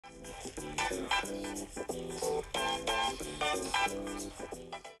Hey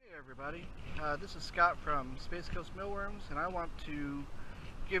everybody, this is Scott from Space Coast Mealworms, and I want to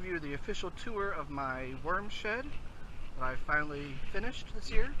give you the official tour of my worm shed that I finally finished this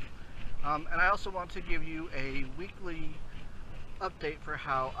year. And I also want to give you a weekly update for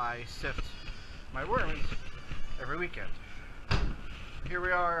how I sift my worms every weekend. Here we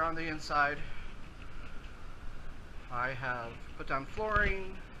are on the inside. I have put down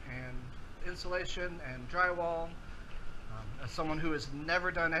flooring and insulation and drywall. As someone who has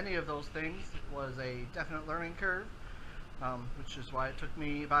never done any of those things, it was a definite learning curve, which is why it took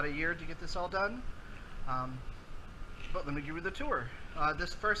me about a year to get this all done. But let me give you the tour.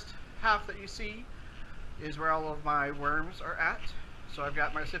 This first half that you see is where all of my worms are at. So I've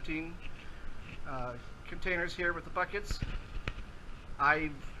got my sifting containers here with the buckets.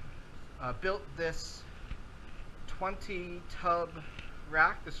 I've built this 20 tub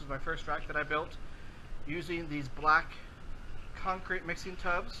rack. This was my first rack that I built using these black concrete mixing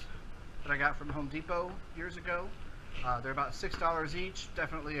tubs that I got from Home Depot years ago. They're about $6 each.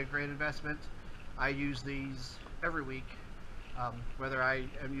 Definitely a great investment. I use these every week. Whether I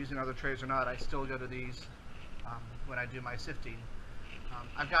am using other trays or not, I still go to these when I do my sifting.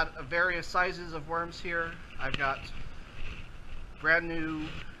 I've got various sizes of worms here. I've got brand new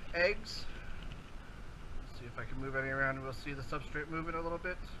eggs. Let's see if I can move any around and we'll see the substrate moving a little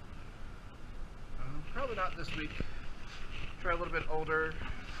bit. Probably not this week. Try a little bit older.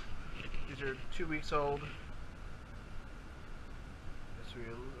 These are 2 weeks old. This will be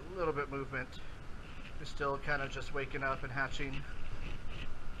a little bit movement. They're still kind of just waking up and hatching.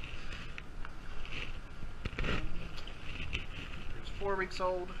 Here's 4 weeks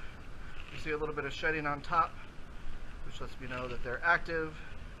old. You see a little bit of shedding on top, which lets me know that they're active.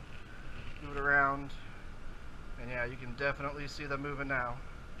 Move it around. And yeah, you can definitely see them moving now.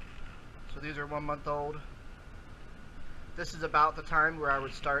 So these are 1 month old. This is about the time where I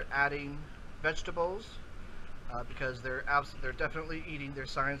would start adding vegetables because they're definitely eating.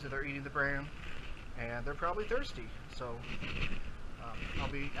 There's signs that they're eating the bran, and they're probably thirsty. So I'll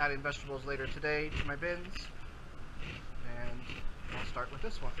be adding vegetables later today to my bins, and I'll start with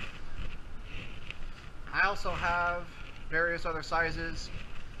this one. I also have various other sizes.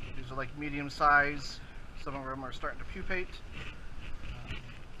 These are like medium size. Some of them are starting to pupate.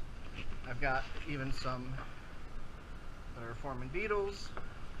 I've got even some that are forming beetles.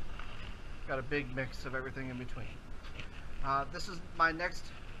 Got a big mix of everything in between. This is my next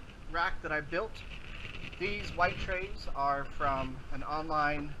rack that I built. These white trays are from an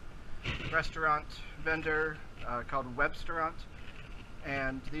online restaurant vendor called Webstaurant,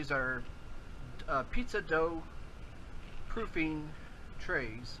 and these are pizza dough proofing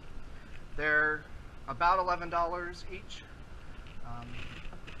trays. They're about $11 each.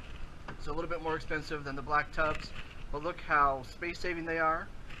 It's a little bit more expensive than the black tubs, but look how space-saving they are.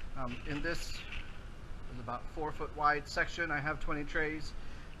 In this is about 4 foot wide section, I have 20 trays.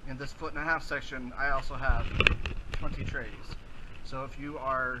 In this 1.5 foot section, I also have 20 trays. So if you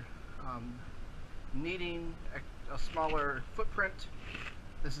are needing a smaller footprint,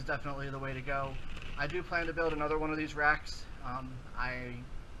 this is definitely the way to go. I do plan to build another one of these racks. I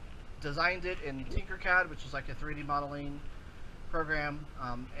designed it in Tinkercad, which is like a 3D modeling program,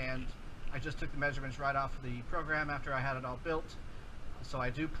 and I just took the measurements right off of the program after I had it all built. So I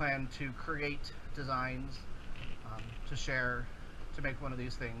do plan to create designs to share to make one of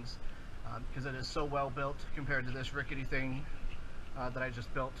these things because it is so well built compared to this rickety thing that I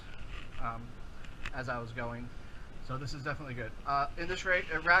just built as I was going. So this is definitely good. In this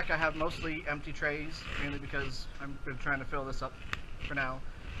rack I have mostly empty trays, mainly because I've been trying to fill this up for now.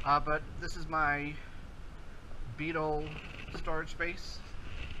 But this is my beetle storage space.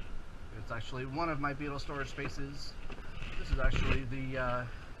 It's actually one of my beetle storage spaces. This is actually the,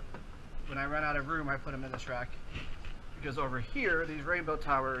 when I run out of room, I put them in this rack. Because over here, these rainbow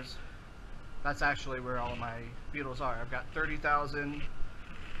towers, that's actually where all of my beetles are. I've got 30,000,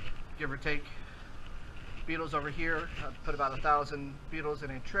 give or take, beetles over here. I've put about 1,000 beetles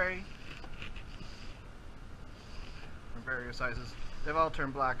in a tray from various sizes. They've all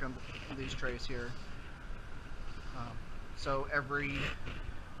turned black on these trays here. So every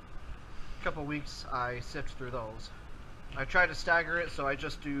couple weeks I sift through those. I try to stagger it, so I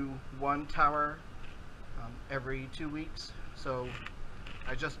just do 1 tower every 2 weeks. So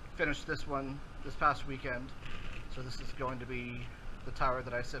I just finished this one this past weekend, so this is going to be the tower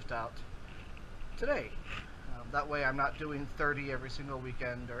that I sift out today. That way I'm not doing 30 every single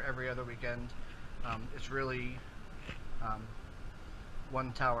weekend or every other weekend. It's really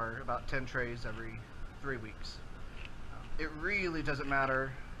 1 tower, about 10 trays every 3 weeks. It really doesn't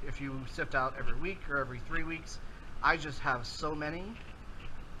matter if you sift out every week or every 3 weeks. I just have so many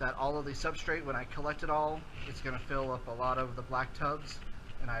that all of the substrate, when I collect it all, it's going to fill up a lot of the black tubs,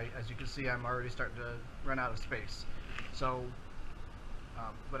 and as you can see, I'm already starting to run out of space. So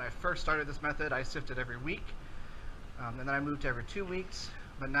when I first started this method, I sifted every week, and then I moved to every 2 weeks,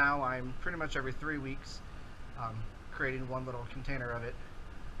 but now I'm pretty much every 3 weeks, creating one little container of it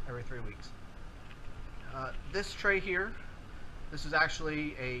every 3 weeks. This tray here, this is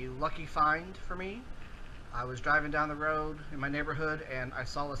actually a lucky find for me. I was driving down the road in my neighborhood and I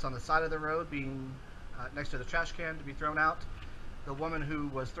saw this on the side of the road being next to the trash can to be thrown out. The woman who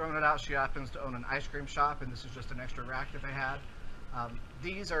was throwing it out, she happens to own an ice cream shop, and this is just an extra rack that they had.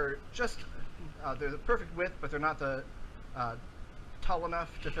 These are just, they're the perfect width, but they're not the tall enough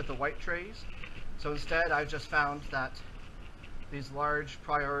to fit the white trays. So instead, I just found that these large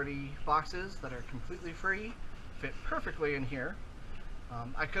priority boxes that are completely free fit perfectly in here.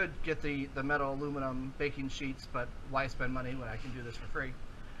 I could get the metal aluminum baking sheets, but why spend money when I can do this for free?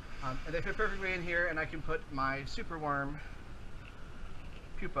 And they fit perfectly in here, and I can put my super worm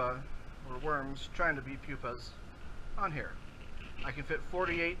pupa, or worms trying to be pupas, on here. I can fit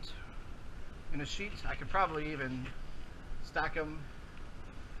 48 in a sheet. I could probably even stack them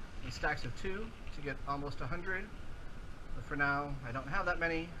in stacks of 2 to get almost 100. But for now, I don't have that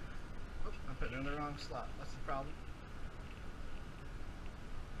many. Oops, I'm putting it in the wrong slot. That's the problem.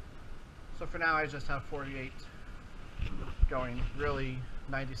 So for now, I just have 48 going. Really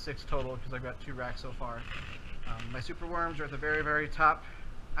 96 total because I've got 2 racks so far. My super worms are at the very, very top.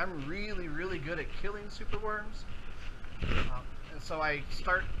 I'm really, really good at killing super worms. And so I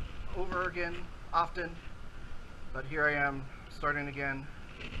start over again often. But here I am starting again.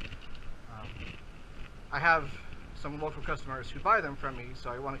 I have some local customers who buy them from me,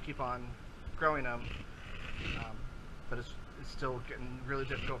 so I want to keep on growing them. But it's still getting really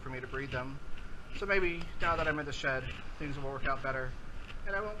difficult for me to breed them. So maybe now that I'm in the shed, things will work out better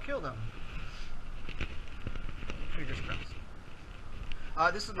and I won't kill them. Fingers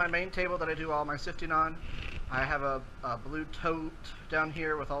crossed. This is my main table that I do all my sifting on. I have a blue tote down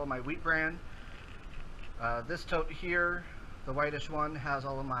here with all of my wheat bran. This tote here, the whitish one, has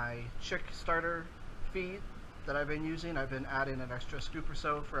all of my chick starter feed that I've been using. I've been adding an extra scoop or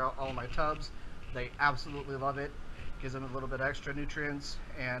so for all my tubs. They absolutely love it. Gives them a little bit extra nutrients,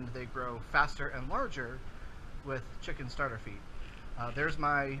 and they grow faster and larger with chicken starter feed. There's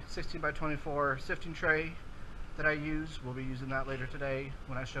my 16 by 24 sifting tray that I use. We'll be using that later today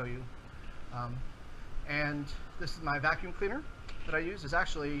when I show you. And this is my vacuum cleaner that I use. It's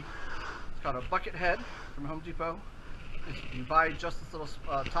called a bucket head from Home Depot. You buy just this little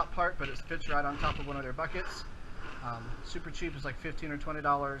top part, but it fits right on top of one of their buckets. Super cheap. It's like $15 or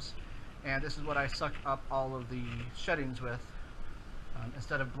 $20. And this is what I suck up all of the sheddings with.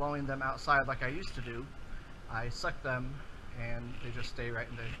 Instead of blowing them outside like I used to do, I suck them and they just stay right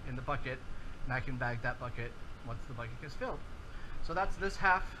in the bucket, and I can bag that bucket once the bucket gets filled. So that's this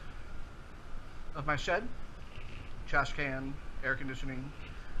half of my shed. Trash can, air conditioning.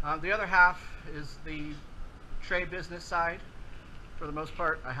 The other half is the tray business side. For the most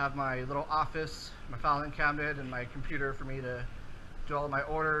part, I have my little office, my filing cabinet, and my computer for me to do all of my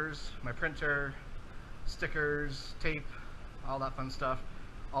orders, my printer, stickers, tape, all that fun stuff,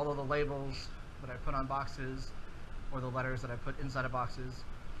 all of the labels that I put on boxes or the letters that I put inside of boxes.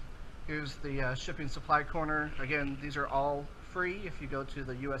 Here's the shipping supply corner. Again, these are all free. If you go to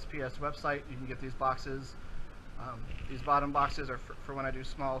the USPS website, you can get these boxes. These bottom boxes are for when I do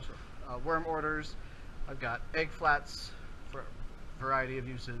small worm orders. I've got egg flats for a variety of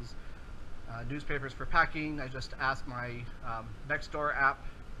uses. Newspapers for packing. I just asked my Nextdoor app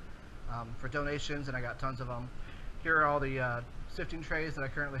for donations, and I got tons of them. Here are all the sifting trays that I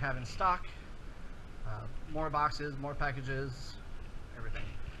currently have in stock. More boxes, more packages, everything.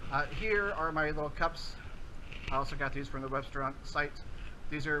 Here are my little cups. I also got these from the restaurant site.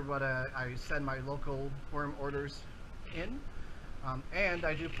 These are what I send my local worm orders in. And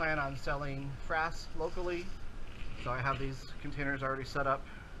I do plan on selling frass locally. So I have these containers already set up.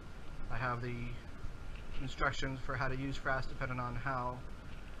 I have the instructions for how to use frass depending on how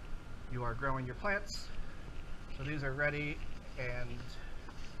you are growing your plants. So these are ready and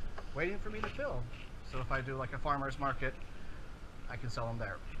waiting for me to fill. So if I do like a farmer's market, I can sell them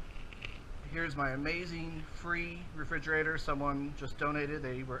there. Here's my amazing free refrigerator someone just donated.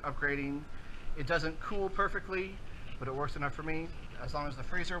 They were upgrading. It doesn't cool perfectly, but it works enough for me as long as the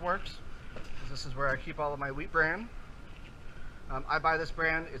freezer works. This is where I keep all of my wheat bran. I buy this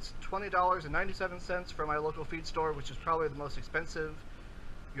brand. It's $20.97 from my local feed store, which is probably the most expensive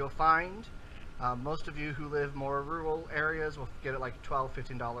you'll find. Most of you who live more rural areas will get it like $12,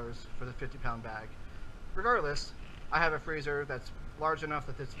 $15 for the 50-pound bag. Regardless, I have a freezer that's large enough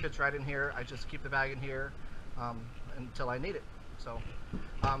that this fits right in here. I just keep the bag in here until I need it. So,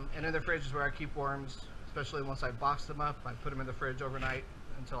 and in the fridge is where I keep worms, especially once I box them up. I put them in the fridge overnight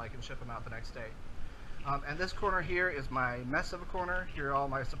until I can ship them out the next day. And this corner here is my mess of a corner. Here are all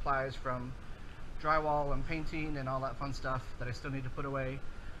my supplies from drywall and painting and all that fun stuff that I still need to put away.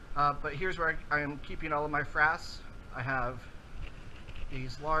 But here's where I am keeping all of my frass. I have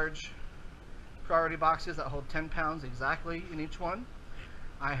these large priority boxes that hold 10 pounds exactly in each one.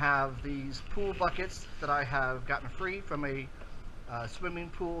 I have these pool buckets that I have gotten free from a swimming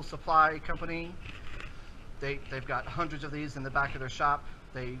pool supply company. They've got hundreds of these in the back of their shop.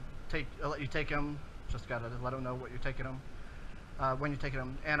 They'll let you take them. Just gotta let them know what you're taking them, when you're taking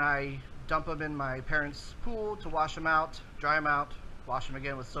them. And I dump them in my parents' pool to wash them out, dry them out, wash them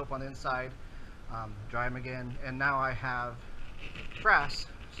again with soap on the inside, dry them again, and now I have frass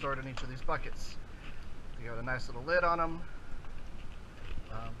stored in each of these buckets. They got a nice little lid on them.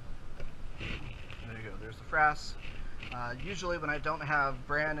 There you go, there's the frass. Usually when I don't have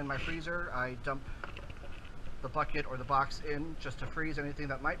bran in my freezer, I dump the bucket or the box in just to freeze anything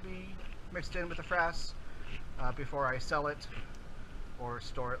that might be mixed in with the frass before I sell it or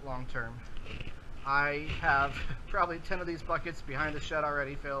store it long term. I have probably 10 of these buckets behind the shed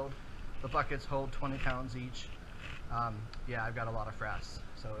already filled. The buckets hold 20 pounds each. Yeah, I've got a lot of frass.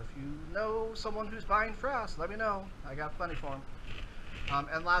 So if you know someone who's buying frass, let me know. I got plenty for them.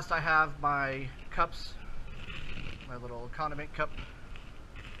 And last I have my cups, my little condiment cup.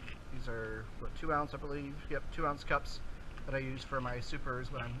 These are, what, 2 ounce I believe? Yep, 2 ounce cups that I use for my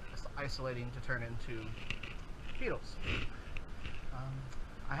supers when I'm isolating to turn into beetles.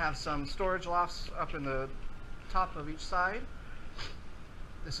 I have some storage lofts up in the top of each side.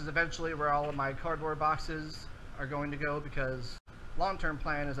 This is eventually where all of my cardboard boxes are going to go, because long-term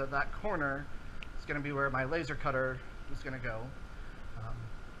plan is that corner is going to be where my laser cutter is going to go.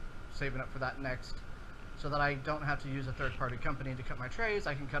 Saving up for that next, so that I don't have to use a third-party company to cut my trays.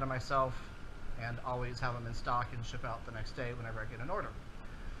 I can cut them myself and always have them in stock and ship out the next day whenever I get an order.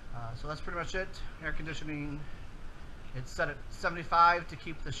 So that's pretty much it. Air conditioning, it's set at 75 to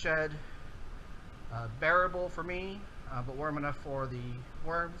keep the shed bearable for me, but warm enough for the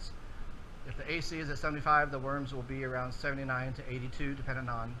worms. If the AC is at 75, the worms will be around 79 to 82 depending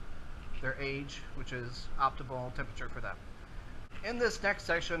on their age, which is optimal temperature for them. In this next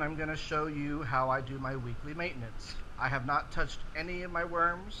section, I'm going to show you how I do my weekly maintenance. I have not touched any of my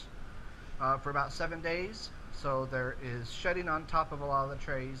worms for about 7 days, so there is shedding on top of a lot of the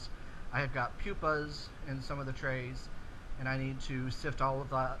trays. I have got pupas in some of the trays, and I need to sift all of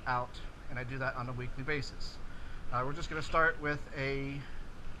that out, and I do that on a weekly basis. We're just going to start with a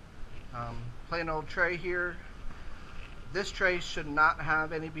plain old tray here. This tray should not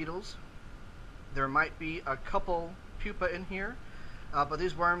have any beetles. There might be a couple pupa in here, but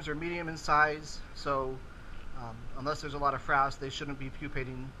these worms are medium in size, so unless there's a lot of frass, they shouldn't be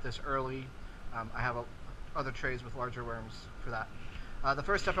pupating this early. I have other trays with larger worms for that. The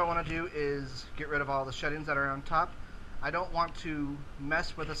first step I want to do is get rid of all the sheddings that are on top. I don't want to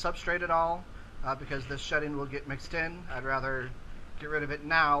mess with the substrate at all because this shedding will get mixed in. I'd rather get rid of it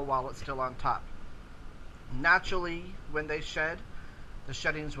now while it's still on top. Naturally, when they shed, the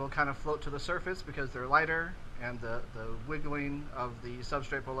sheddings will kind of float to the surface because they're lighter, and the wiggling of the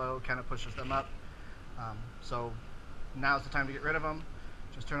substrate below kind of pushes them up. So now's the time to get rid of them.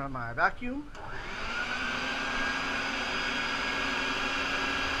 Just turn on my vacuum.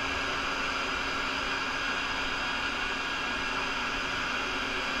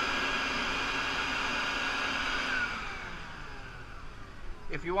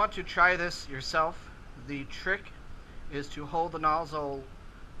 If you want to try this yourself, the trick is to hold the nozzle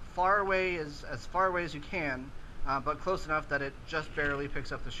far away, as far away as you can, but close enough that it just barely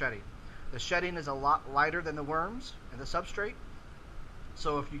picks up the shedding. The shedding is a lot lighter than the worms and the substrate,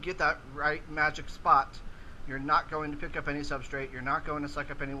 so if you get that right magic spot, you're not going to pick up any substrate, you're not going to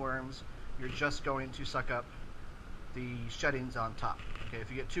suck up any worms, you're just going to suck up the sheddings on top. Okay, if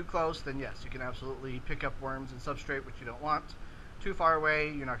you get too close, then yes, you can absolutely pick up worms and substrate, which you don't want. Too far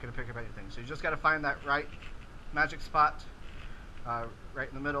away, you're not going to pick up anything. So you just got to find that right magic spot right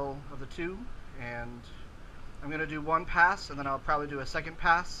in the middle of the two. And I'm going to do one pass, and then I'll probably do a second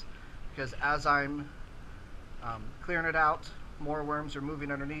pass, because as I'm clearing it out, more worms are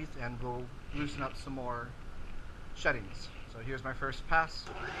moving underneath, and we'll loosen up some more sheddings. So here's my first pass.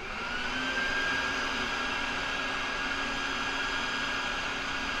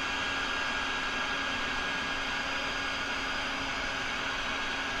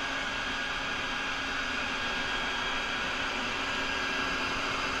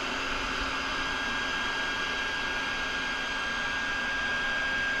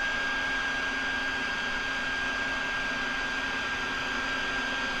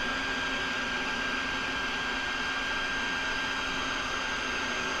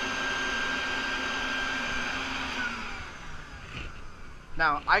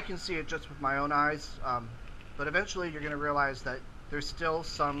 Now, I can see it just with my own eyes, but eventually you're going to realize that there's still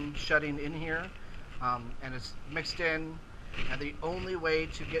some shedding in here, and it's mixed in, and the only way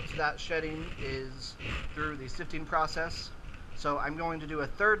to get to that shedding is through the sifting process. So I'm going to do a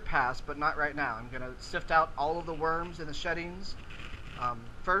third pass, but not right now. I'm going to sift out all of the worms and the sheddings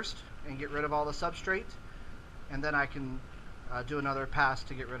first and get rid of all the substrate, and then I can do another pass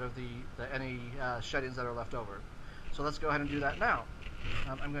to get rid of any sheddings that are left over. So let's go ahead and do that now.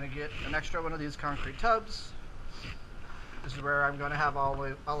 I'm going to get an extra one of these concrete tubs. This is where I'm going to have all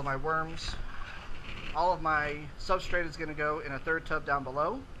of my worms. All of my substrate is going to go in a third tub down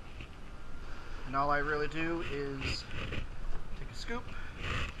below. And all I really do is take a scoop.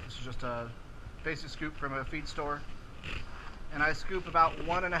 This is just a basic scoop from a feed store. And I scoop about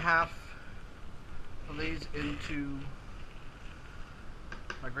 1.5 of these into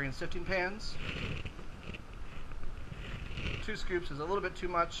my grain sifting pans. 2 scoops is a little bit too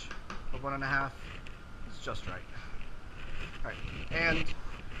much, but 1.5 is just right. Alright, and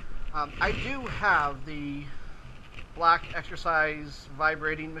I do have the black exercise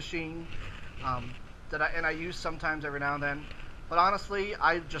vibrating machine that I use sometimes every now and then, but honestly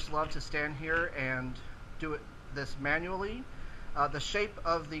I just love to stand here and do this manually. The shape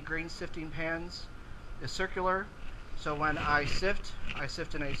of the grain sifting pans is circular, so when I sift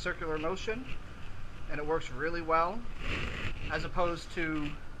in a circular motion, and it works really well, as opposed to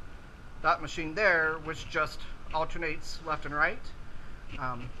that machine there, which just alternates left and right,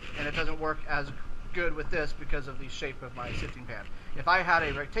 and it doesn't work as good with this because of the shape of my sifting pan. If I had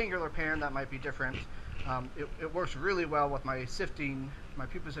a rectangular pan, that might be different. It works really well with my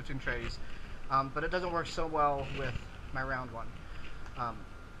pupa sifting trays, but it doesn't work so well with my round one. I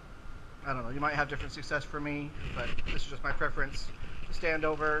don't know, you might have different success for me, but this is just my preference to stand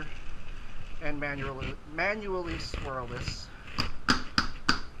over and manually swirl this.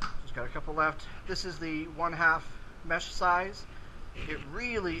 Just got a couple left. This is the 1/2 mesh size. It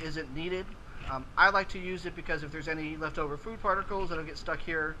really isn't needed. I like to use it because if there's any leftover food particles that'll get stuck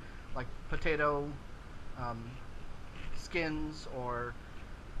here, like potato skins or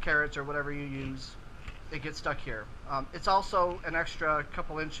carrots or whatever you use, it gets stuck here. It's also an extra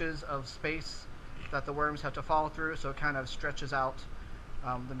couple inches of space that the worms have to follow through, so it kind of stretches out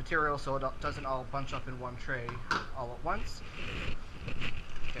the material so it doesn't all bunch up in one tray all at once.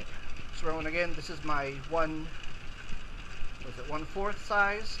 Okay, swirling again. This is my 1/4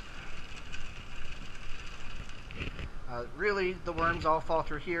 size. Really, the worms all fall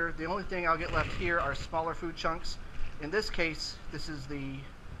through here. The only thing I'll get left here are smaller food chunks. In this case, this is the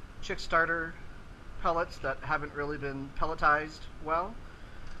chick starter pellets that haven't really been pelletized well.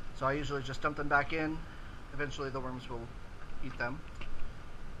 So I usually just dump them back in. Eventually the worms will eat them.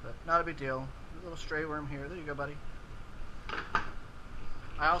 But not a big deal. A little stray worm here. There you go, buddy.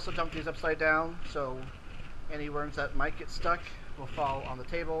 I also dump these upside down, so any worms that might get stuck will fall on the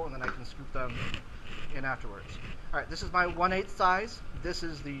table, and then I can scoop them in afterwards. Alright, this is my 1/8 size. This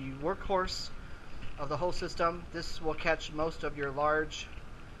is the workhorse of the whole system. This will catch most of your large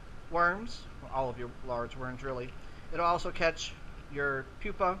worms, well, all of your large worms really. It'll also catch your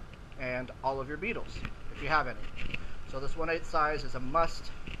pupa and all of your beetles, if you have any. So this 1/8 size is a must.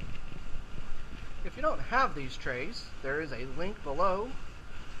 If you don't have these trays, there is a link below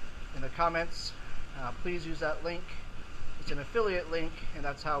in the comments. Please use that link. It's an affiliate link, and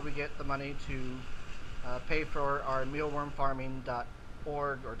that's how we get the money to pay for our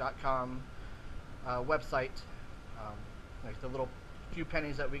mealwormfarming.org or .com website. Like the little few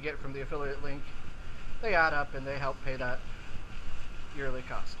pennies that we get from the affiliate link, they add up and they help pay that yearly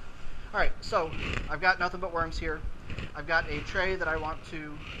cost. Alright, so I've got nothing but worms here. I've got a tray that I want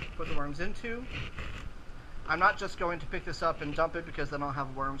to put the worms into. I'm not just going to pick this up and dump it because then I'll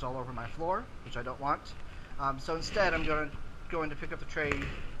have worms all over my floor, which I don't want. So instead I'm going to pick up the tray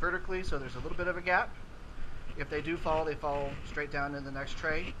vertically, so there's a little bit of a gap. If they do fall, they fall straight down in the next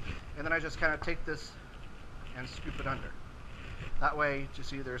tray. And then I just kind of take this and scoop it under. That way, you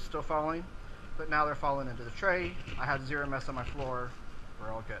see they're still falling, but now they're falling into the tray. I have zero mess on my floor.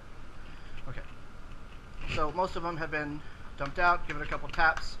 We're all good. Okay. So most of them have been dumped out, give it a couple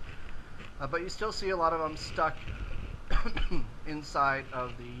taps, but you still see a lot of them stuck inside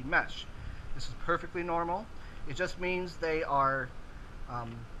of the mesh. This is perfectly normal. It just means they are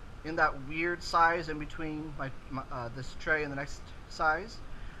in that weird size in between this tray and the next size.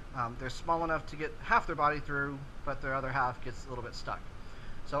 They're small enough to get half their body through, but their other half gets a little bit stuck.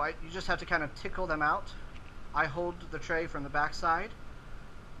 So you just have to kind of tickle them out. I hold the tray from the back side,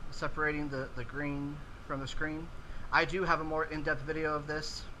 separating the green from the screen. I do have a more in-depth video of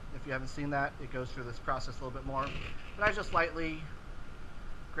this. If you haven't seen that, it goes through this process a little bit more. But I just lightly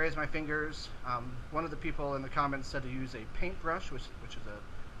graze my fingers. One of the people in the comments said to use a paintbrush, which is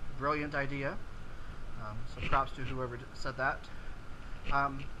a brilliant idea. So props to whoever said that.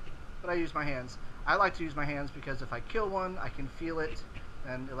 But I use my hands. I like to use my hands because if I kill one, I can feel it,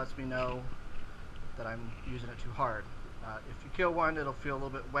 and it lets me know that I'm using it too hard. If you kill one, it'll feel a little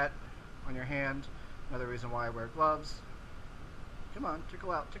bit wet on your hand. Another reason why I wear gloves. Come on,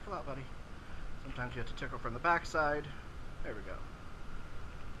 tickle out, buddy. Sometimes you have to tickle from the backside. There we go.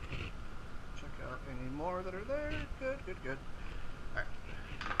 Check out any more that are there. Good, good, good. Alright.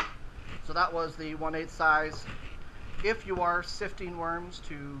 So that was the 1/8 size. If you are sifting worms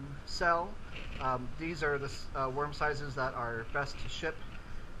to sell, these are the worm sizes that are best to ship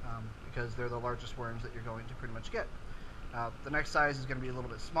because they're the largest worms that you're going to pretty much get. The next size is going to be a little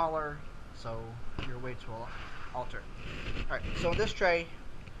bit smaller, so your weights will alter. Alright, so in this tray,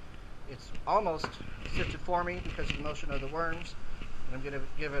 it's almost sifted for me because of the motion of the worms. And I'm going to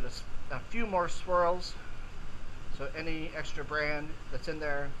give it a few more swirls so any extra bran that's in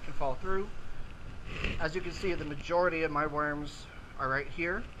there can fall through. As you can see, the majority of my worms are right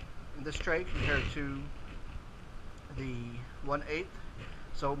here in this tray compared to the 1/8.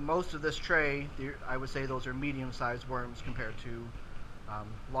 So most of this tray, I would say those are medium-sized worms compared to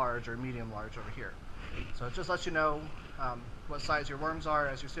large or medium-large over here. So it just lets you know what size your worms are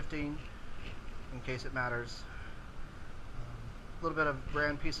as you're sifting, in case it matters. A little bit of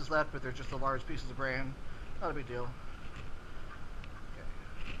bran pieces left, but they're just the large pieces of bran. Not a big deal.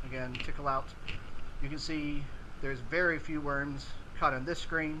 Okay. Again, tickle out. You can see there's very few worms caught on this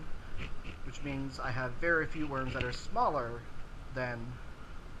screen, which means I have very few worms that are smaller than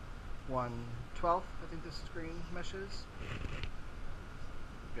 1/12. I think this screen mesh is.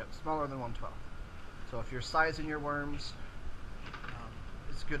 Yep, smaller than 1/12. So if you're sizing your worms,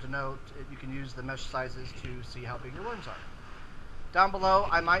 it's good to note you can use the mesh sizes to see how big your worms are. Down below,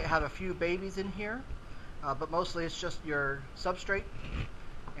 I might have a few babies in here, but mostly it's just your substrate,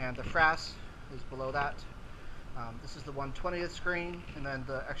 and the frass is below that. This is the 1/20th screen, and then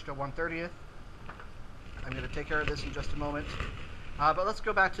the extra 1/30th. I'm going to take care of this in just a moment. But let's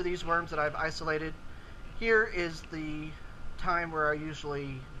go back to these worms that I've isolated. Here is the time where I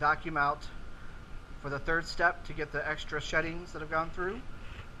usually vacuum out for the third step to get the extra sheddings that have gone through.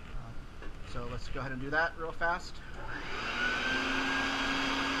 So let's go ahead and do that real fast.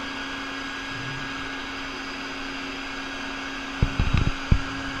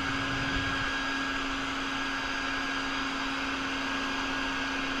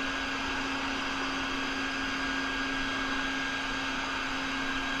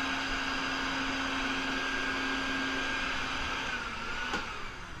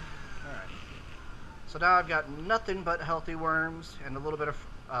 So now I've got nothing but healthy worms and a little bit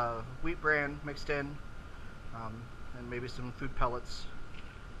of wheat bran mixed in, and maybe some food pellets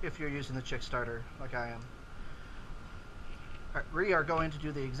if you're using the chick starter like I am. All right, we are going to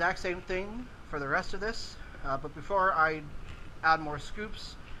do the exact same thing for the rest of this, but before I add more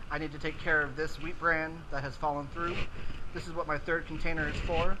scoops, I need to take care of this wheat bran that has fallen through. This is what my third container is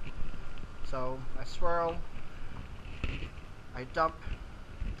for. So I swirl, I dump.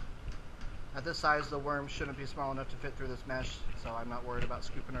 At this size, the worm shouldn't be small enough to fit through this mesh, so I'm not worried about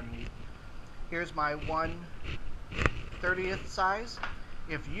scooping underneath. Here's my 1/30th size.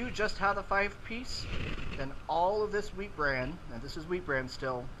 If you just have the 5-piece, then all of this wheat bran, and this is wheat bran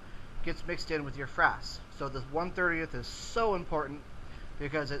still, gets mixed in with your frass. So this 1/30th is so important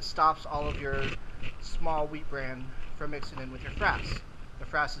because it stops all of your small wheat bran from mixing in with your frass. The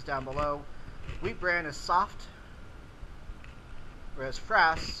frass is down below. Wheat bran is soft, whereas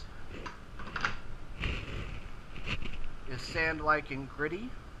frass is sand-like and gritty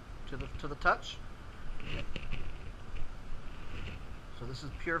to the touch. So this is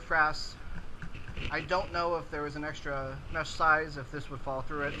pure frass. I don't know if there was an extra mesh size, if this would fall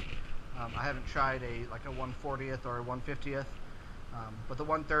through it. I haven't tried like a 1/40th or a 1/50th, but the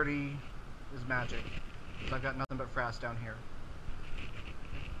 1/30 is magic. So I've got nothing but frass down here.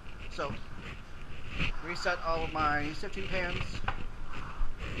 So reset all of my sifting pans.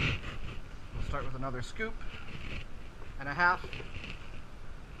 We'll start with another scoop and a half,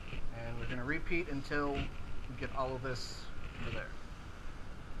 and we're going to repeat until we get all of this over there.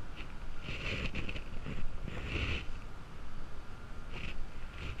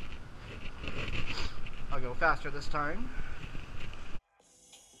 I'll go faster this time.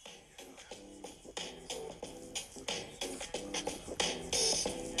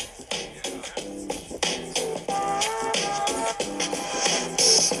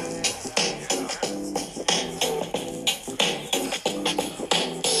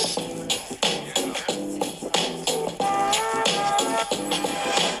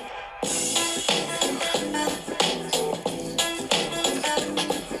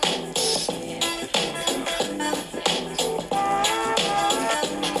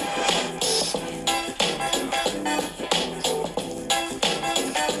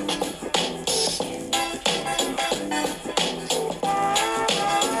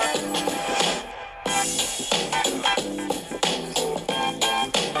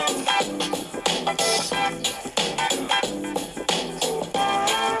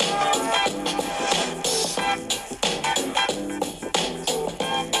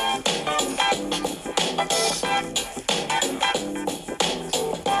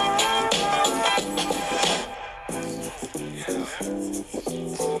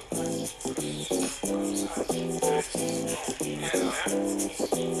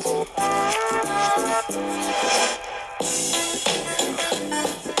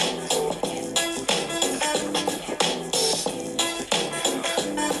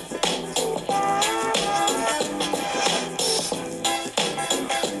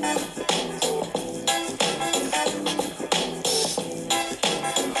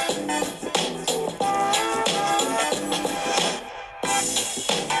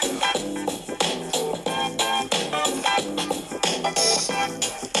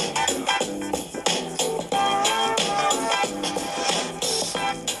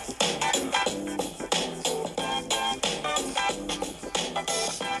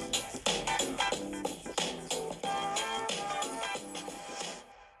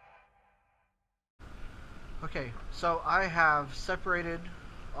 I have separated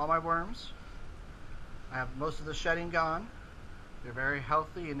all my worms. I have most of the shedding gone. They're very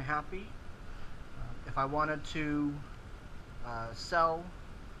healthy and happy. If I wanted to sell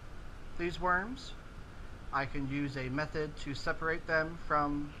these worms, I can use a method to separate them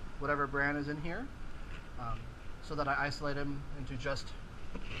from whatever brand is in here, so that I isolate them into just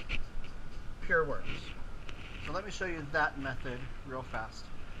pure worms. So let me show you that method real fast.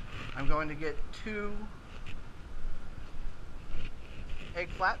 I'm going to get 2 egg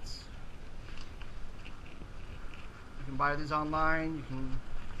flats. You can buy these online. You can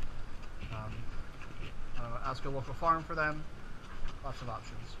ask a local farm for them. Lots of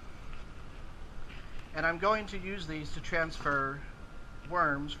options. And I'm going to use these to transfer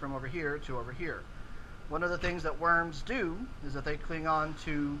worms from over here to over here. One of the things that worms do is that they cling on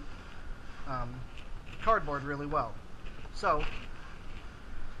to cardboard really well. So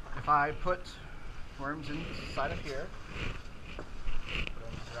if I put worms inside of here, put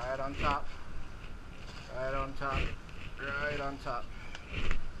them right on top, right on top, right on top.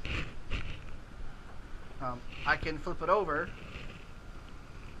 I can flip it over,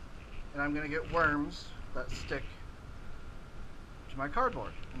 and I'm going to get worms that stick to my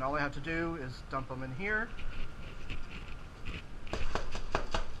cardboard. And all I have to do is dump them in here,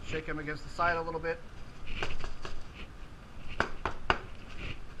 shake them against the side a little bit,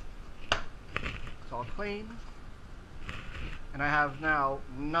 it's all clean, and I have now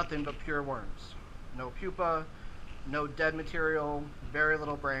nothing but pure worms. No pupa, no dead material, very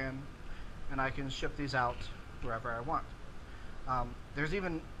little bran, and I can ship these out wherever I want. There's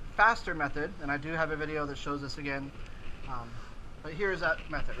even faster method, and I do have a video that shows this again, but here's that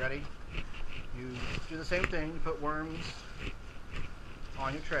method. Ready? You do the same thing, you put worms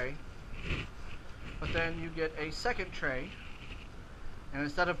on your tray, but then you get a second tray, and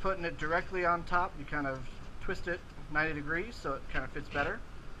instead of putting it directly on top, you kind of twist it 90 degrees so it kind of fits better.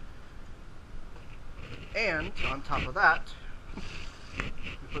 And on top of that,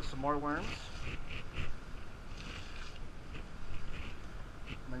 we put some more worms,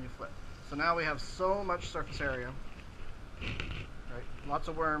 and then you flip. So now we have so much surface area, right? Lots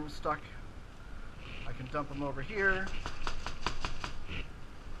of worms stuck. I can dump them over here,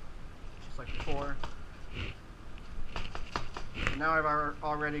 just like before. And now I've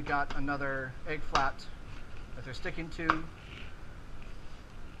already got another egg flat that they're sticking to,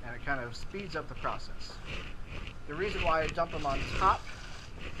 and it kind of speeds up the process. The reason why I dump them on top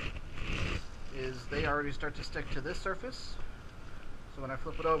is they already start to stick to this surface. So when I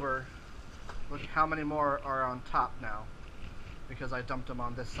flip it over, look how many more are on top now, because I dumped them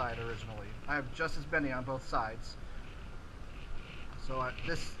on this side originally. I have just as many on both sides. So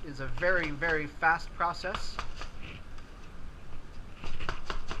this is a very, very fast process.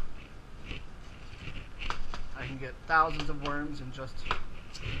 I can get thousands of worms in just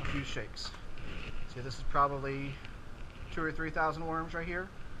a few shakes. See, this is probably 2,000 or 3,000 worms right here,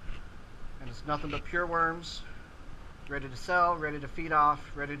 and it's nothing but pure worms, ready to sell, ready to feed off,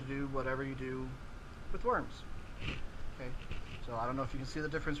 ready to do whatever you do with worms. Okay, so I don't know if you can see the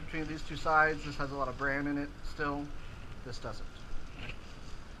difference between these two sides. This has a lot of bran in it still. This doesn't. Right.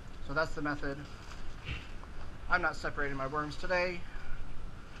 So that's the method. I'm not separating my worms today,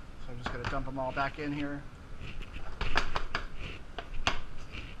 so I'm just going to dump them all back in here.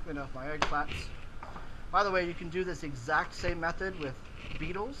 Clean off my egg flats. By the way, you can do this exact same method with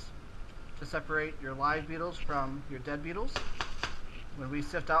beetles to separate your live beetles from your dead beetles. When we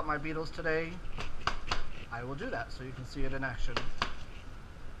sift out my beetles today, I will do that so you can see it in action.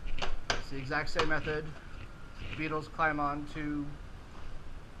 It's the exact same method. Beetles climb onto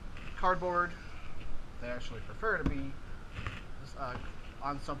cardboard. They actually prefer to be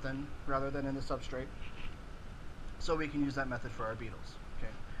on something rather than in the substrate. So we can use that method for our beetles.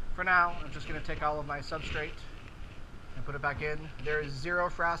 Okay. For now, I'm just going to take all of my substrate and put it back in. There is 0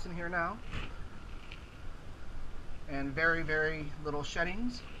 frass in here now, and very, very little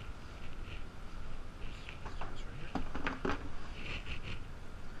sheddings.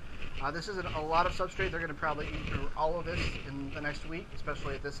 This isn't a lot of substrate. They're going to probably eat through all of this in the next week,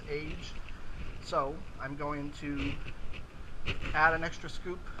 especially at this age. So I'm going to add an extra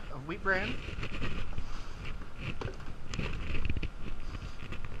scoop of wheat bran.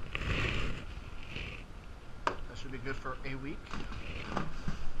 That should be good for a week.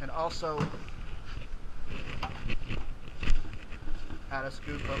 And also add a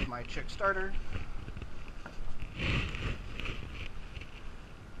scoop of my chick starter.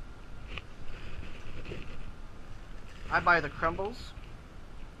 I buy the crumbles,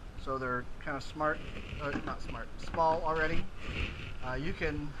 so they're kind of small already. You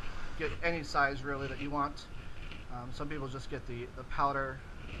can get any size really that you want. Some people just get the powder,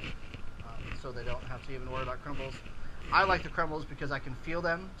 so they don't have to even worry about crumbles. I like the crumbles because I can feel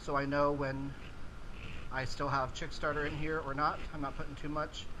them, so I know when I still have chick starter in here or not. I'm not putting too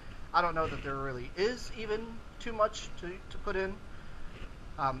much. I don't know that there really is even too much to put in.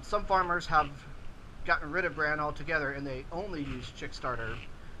 Some farmers have gotten rid of bran altogether and they only use chick starter.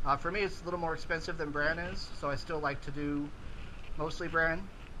 For me, it's a little more expensive than bran is, so I still like to do mostly bran.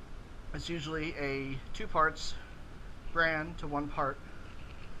 It's usually a 2 parts bran to 1 part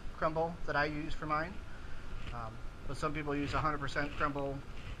crumble that I use for mine. But some people use 100% crumble,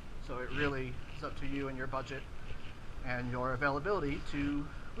 so it really is up to you and your budget and your availability to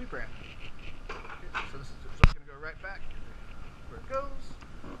wheat bran. Okay, so this is just going to go right back where it goes.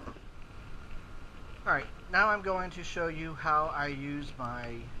 Alright, now I'm going to show you how I use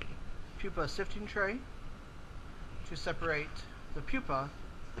my pupa sifting tray to separate the pupa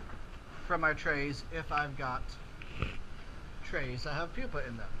from my trays if I've got trays that have pupa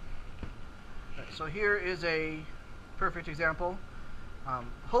in them. Right, so here is a perfect example.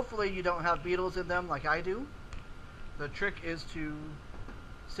 Hopefully you don't have beetles in them like I do. The trick is to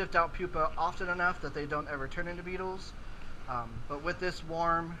sift out pupa often enough that they don't ever turn into beetles. But with this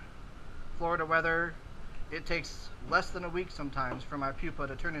warm Florida weather, it takes less than a week sometimes for my pupa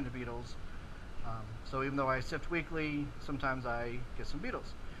to turn into beetles. So even though I sift weekly, sometimes I get some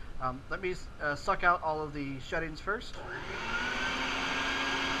beetles. Let me suck out all of the sheddings first.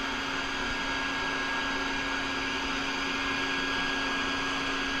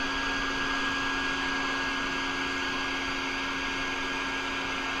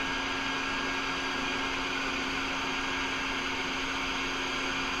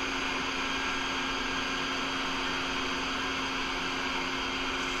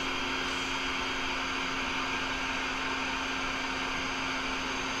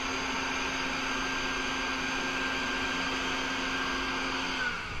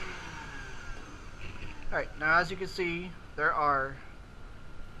 Alright, now as you can see, there are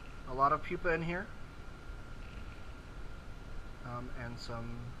a lot of pupa in here, and some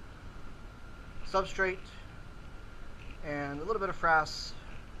substrate, and a little bit of frass,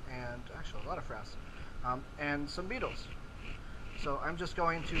 and actually a lot of frass, and some beetles. So I'm just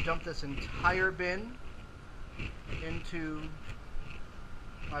going to dump this entire bin into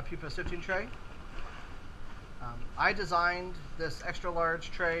my pupa sifting tray. I designed this extra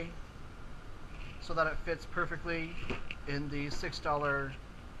large tray so that it fits perfectly in the $6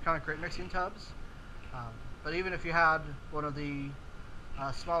 concrete mixing tubs. But even if you had one of the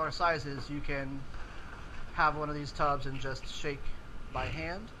smaller sizes, you can have one of these tubs and just shake by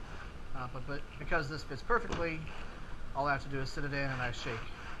hand. But because this fits perfectly, all I have to do is sit it in and I shake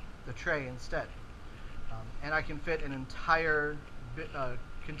the tray instead. And I can fit an entire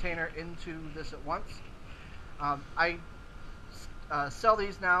container into this at once. I sell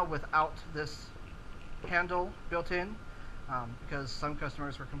these now without this handle built in, because some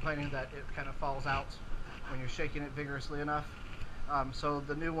customers were complaining that it kind of falls out when you're shaking it vigorously enough. So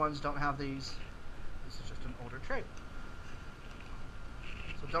the new ones don't have these. This is just an older tray.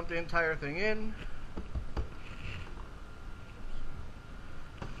 So dump the entire thing in.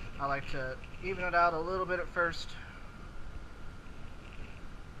 I like to even it out a little bit at first.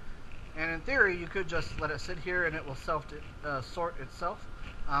 And in theory, you could just let it sit here and it will sort itself.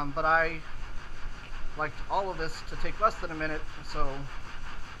 But I like all of this to take less than a minute, so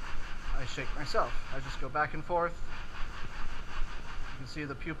I shake myself. I just go back and forth. You can see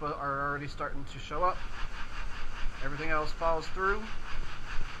the pupa are already starting to show up. Everything else falls through,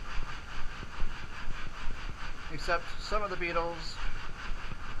 except some of the beetles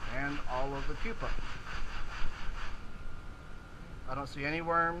and all of the pupa. I don't see any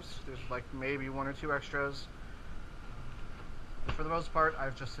worms. There's like maybe 1 or 2 extras. For the most part,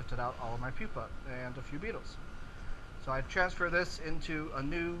 I've just sifted out all of my pupa and a few beetles. So I transfer this into a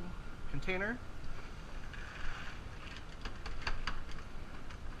new container.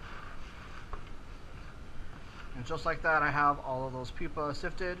 And just like that, I have all of those pupa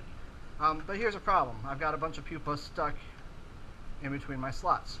sifted. But here's a problem. I've got a bunch of pupa stuck in between my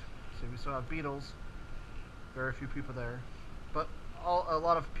slots. See, we still have beetles, very few pupa there, but a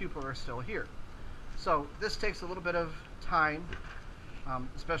lot of pupa are still here. So this takes a little bit of time,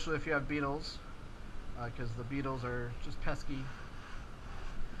 especially if you have beetles, because the beetles are just pesky.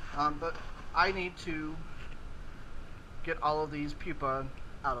 But I need to get all of these pupa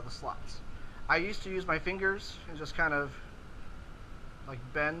out of the slots. I used to use my fingers and just kind of like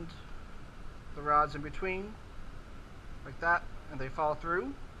bend the rods in between like that, and they fall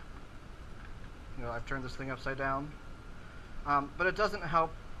through. You know, I've turned this thing upside down. But it doesn't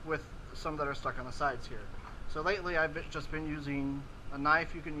help with some that are stuck on the sides here. So lately I've just been using a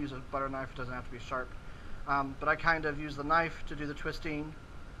knife. You can use a butter knife, it doesn't have to be sharp. But I kind of use the knife to do the twisting.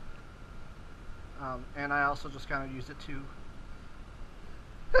 And I also just kind of use it to,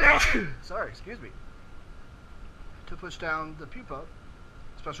 sorry, excuse me, to push down the pupa,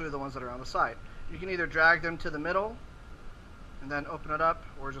 especially the ones that are on the side. You can either drag them to the middle and then open it up,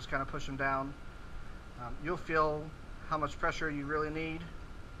 or just kind of push them down. You'll feel how much pressure you really need.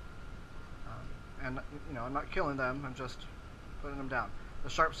 And you know, I'm not killing them, I'm just putting them down. The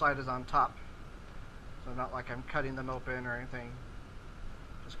sharp side is on top, so not like I'm cutting them open or anything.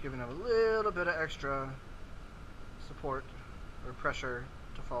 Just giving them a little bit of extra support or pressure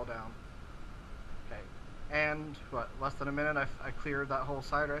to fall down. Okay, and what, less than a minute I cleared that whole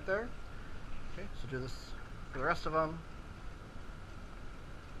side right there. Okay, so do this for the rest of them.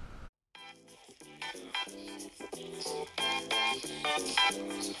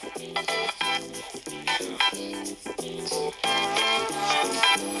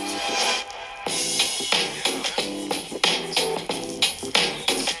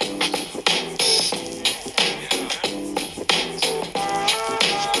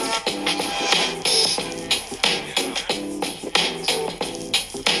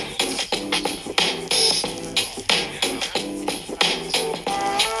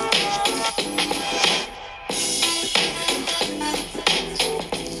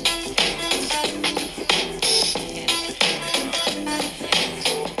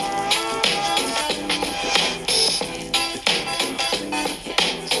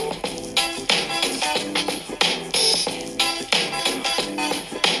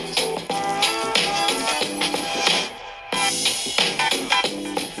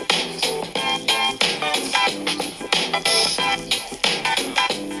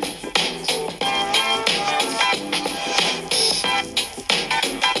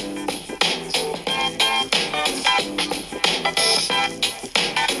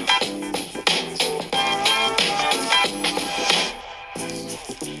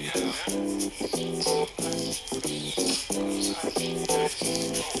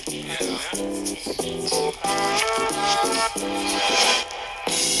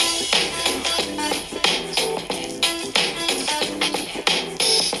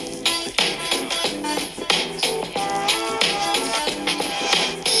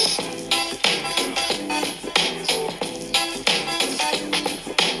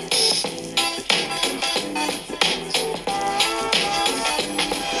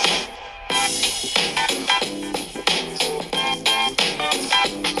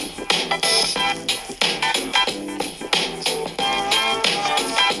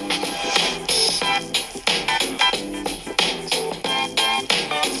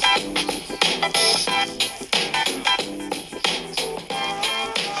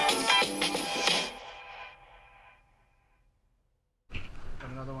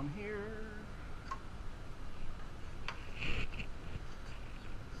 Another one here.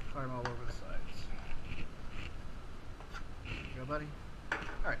 Fire them all over the sides. There you go, buddy.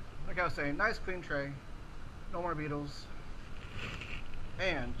 Alright, like I was saying, nice clean tray. No more beetles.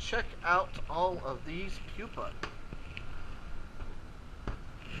 And check out all of these pupa.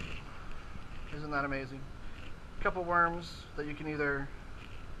 Isn't that amazing? A couple worms that you can either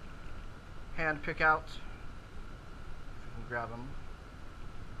hand pick out. You can grab them.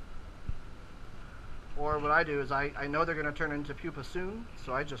 Or what I do is I know they're going to turn into pupa soon,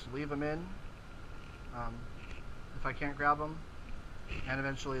 so I just leave them in if I can't grab them, and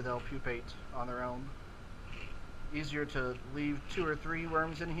eventually they'll pupate on their own. Easier to leave 2 or 3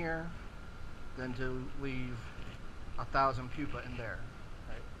 worms in here than to leave 1,000 pupa in there.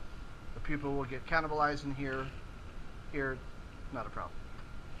 Right? The pupa will get cannibalized in here. Here, not a problem.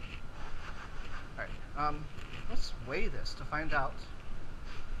 Alright, let's weigh this to find out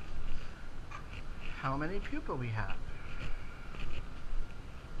how many pupa we have.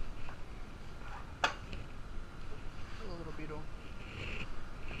 Hello, little beetle.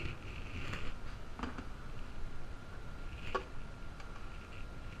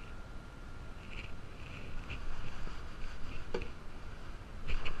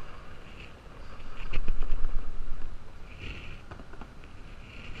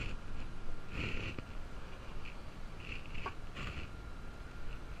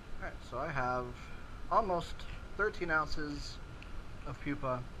 Alright, so I have almost 13 ounces of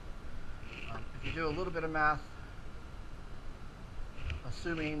pupa. If you do a little bit of math,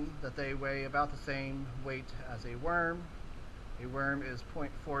 assuming that they weigh about the same weight as a worm is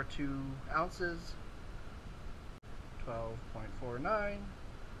 0.42 ounces, 12.49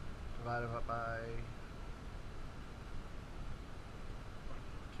 divided up by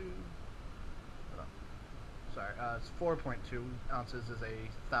 2, Sorry, it's 4.2 ounces is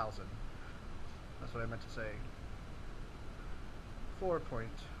 1,000. That's what I meant to say. 4.2.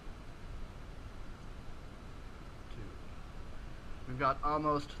 We've got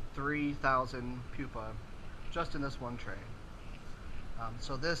almost 3,000 pupa just in this one tray.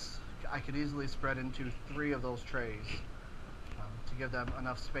 So this I could easily spread into 3 of those trays to give them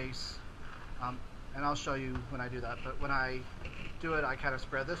enough space. And I'll show you when I do that. But when I do it, I kind of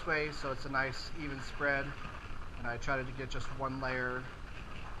spread this way, so it's a nice even spread. And I try to get just one layer,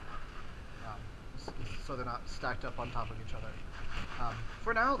 so they're not stacked up on top of each other.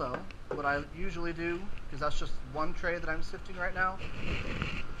 For now, though, what I usually do, because that's just one tray that I'm sifting right now,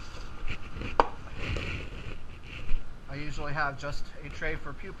 I usually have just a tray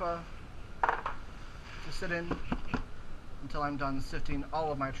for pupa to sit in until I'm done sifting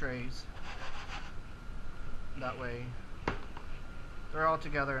all of my trays. That way, they're all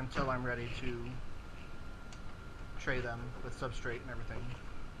together until I'm ready to tray them with substrate and everything.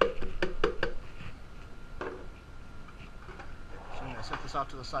 So I'm going to set this off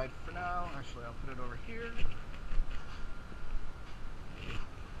to the side for now. Actually, I'll put it over here.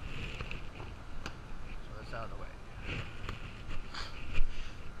 So that's out of the way.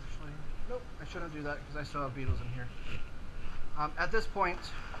 Actually, nope, I shouldn't do that because I still have beetles in here. At this point,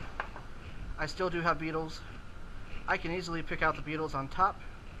 I still do have beetles. I can easily pick out the beetles on top.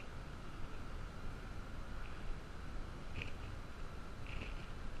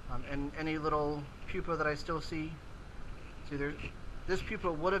 And any little pupa that I still see. See, this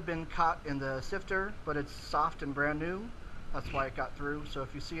pupa would have been caught in the sifter, but it's soft and brand new. That's why it got through. So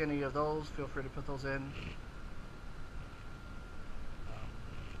if you see any of those, feel free to put those in.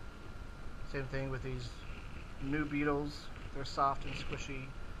 Same thing with these new beetles. They're soft and squishy,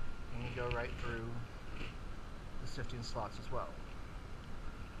 and you go right through the sifting slots as well.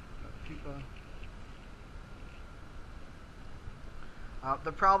 Pupa.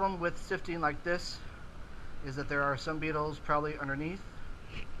 The problem with sifting like this is that there are some beetles probably underneath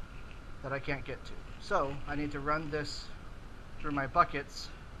that I can't get to. So I need to run this through my buckets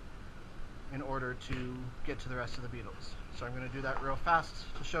in order to get to the rest of the beetles. So I'm going to do that real fast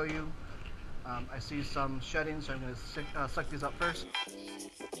to show you. I see some shedding, so I'm going to suck these up first.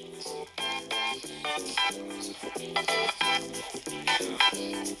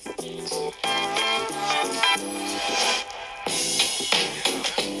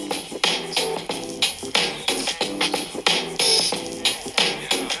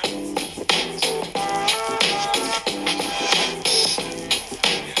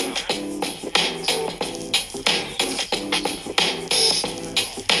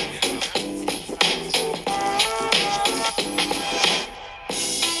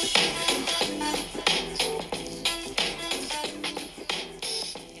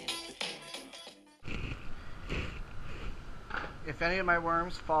 If any of my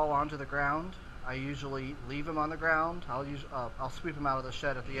worms fall onto the ground, I usually leave them on the ground. I'll sweep them out of the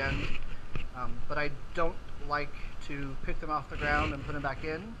shed at the end, but I don't like to pick them off the ground and put them back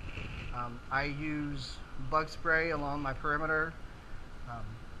in. I use bug spray along my perimeter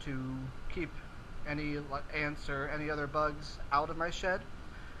to keep any ants or any other bugs out of my shed,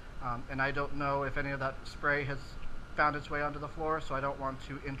 and I don't know if any of that spray has found its way onto the floor, so I don't want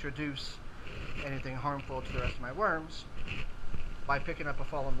to introduce anything harmful to the rest of my worms by picking up a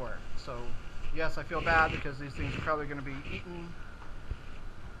fallen worm. So yes, I feel bad because these things are probably going to be eaten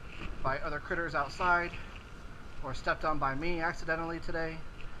by other critters outside or stepped on by me accidentally today,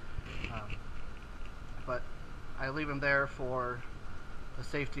 but I leave them there for the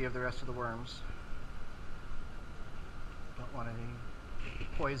safety of the rest of the worms. Don't want any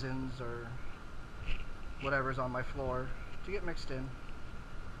poisons or whatever's on my floor to get mixed in.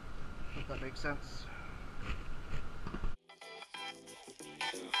 Hope that makes sense.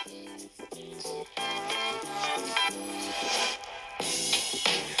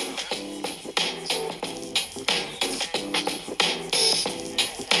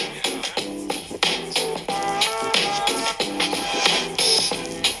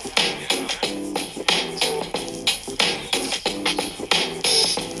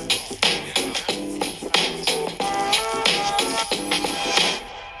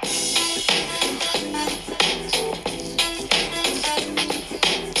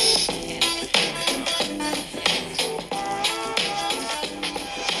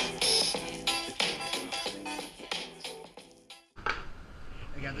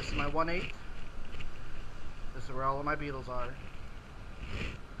 Again, this is my 1/8. This is where all of my beetles are.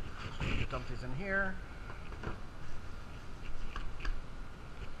 Just dump these in here.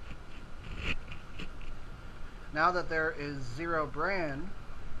 Now that there is 0 bran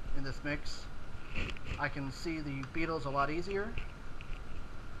in this mix, I can see the beetles a lot easier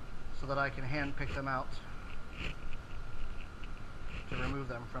so that I can hand pick them out to remove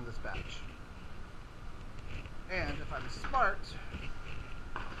them from this batch. And if I'm smart,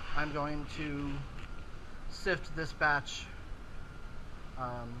 I'm going to sift this batch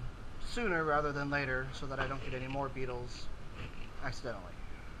sooner rather than later so that I don't get any more beetles accidentally.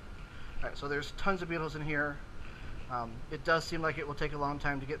 Alright, so there's tons of beetles in here. It does seem like it will take a long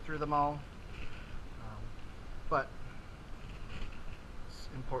time to get through them all, but it's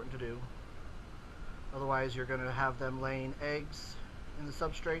important to do. Otherwise you're going to have them laying eggs in the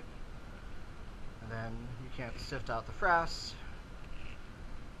substrate, and then you can't sift out the frass.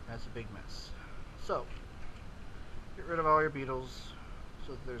 That's a big mess. So, get rid of all your beetles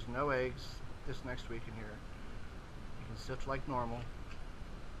so that there's no eggs this next week in here. You can sift like normal.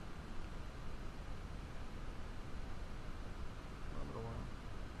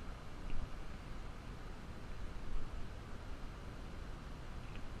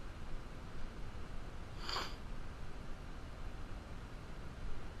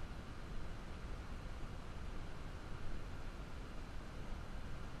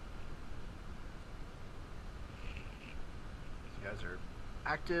 Guys are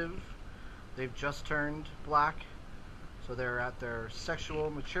active. They've just turned black, so they're at their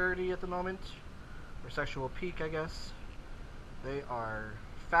sexual maturity at the moment, or sexual peak, I guess. They are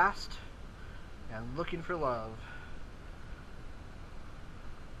fast and looking for love,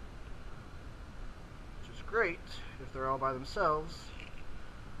 which is great if they're all by themselves.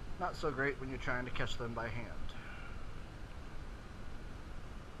 Not so great when you're trying to catch them by hand.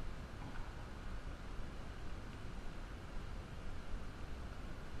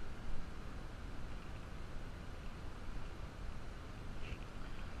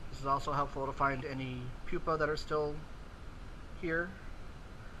 This is also helpful to find any pupa that are still here.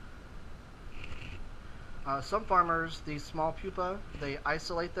 Some farmers, these small pupa, they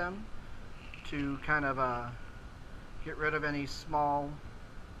isolate them to kind of get rid of any small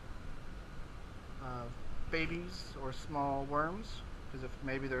babies or small worms, because if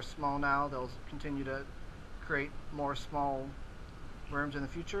maybe they're small now, they'll continue to create more small worms in the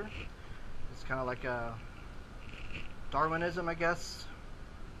future. It's kind of like a Darwinism, I guess,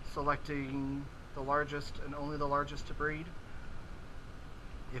 selecting the largest and only the largest to breed.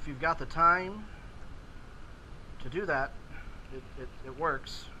 If you've got the time to do that, it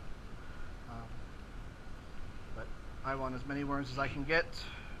works. But I want as many worms as I can get,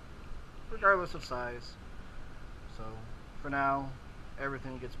 regardless of size. So for now,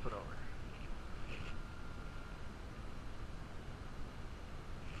 everything gets put over.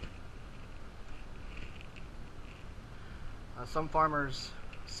 Some farmers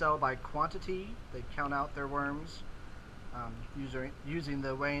sell by quantity. They count out their worms using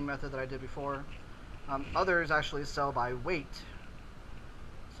the weighing method that I did before. Others actually sell by weight.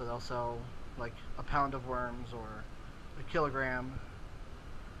 So they'll sell like a pound of worms or a kilogram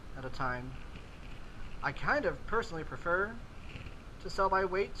at a time. I kind of personally prefer to sell by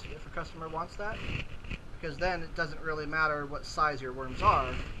weight if a customer wants that, because then it doesn't really matter what size your worms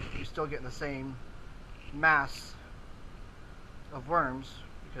are. You're still getting the same mass of worms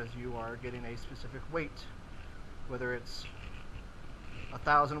because you are getting a specific weight. Whether it's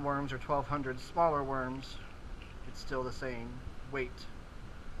 1,000 worms or 1,200 smaller worms, it's still the same weight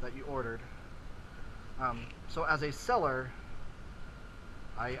that you ordered. So as a seller,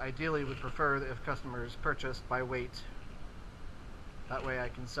 I ideally would prefer that if customers purchased by weight. That way I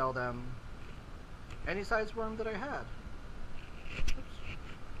can sell them any size worm that I had. Oops.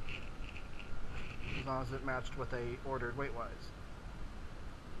 As long as it matched what they ordered weight-wise.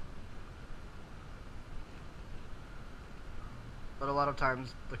 But a lot of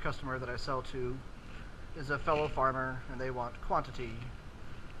times the customer that I sell to is a fellow farmer and they want quantity,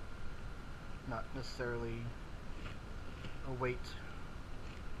 not necessarily a weight.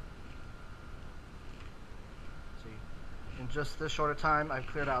 In just this short a time, I've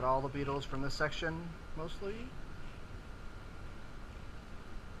cleared out all the beetles from this section, mostly.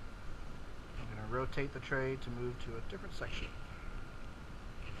 I'm going to rotate the tray to move to a different section.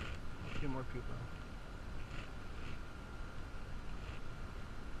 A few more pupa.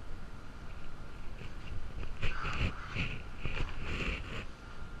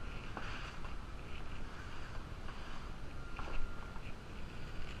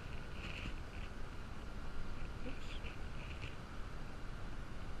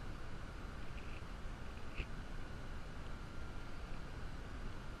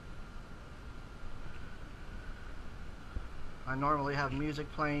 I normally have music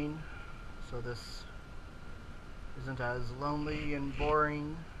playing, so this isn't as lonely and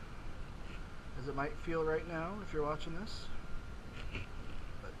boring as it might feel right now if you're watching this.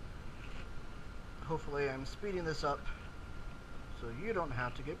 But hopefully I'm speeding this up so you don't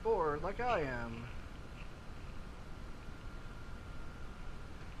have to get bored like I am.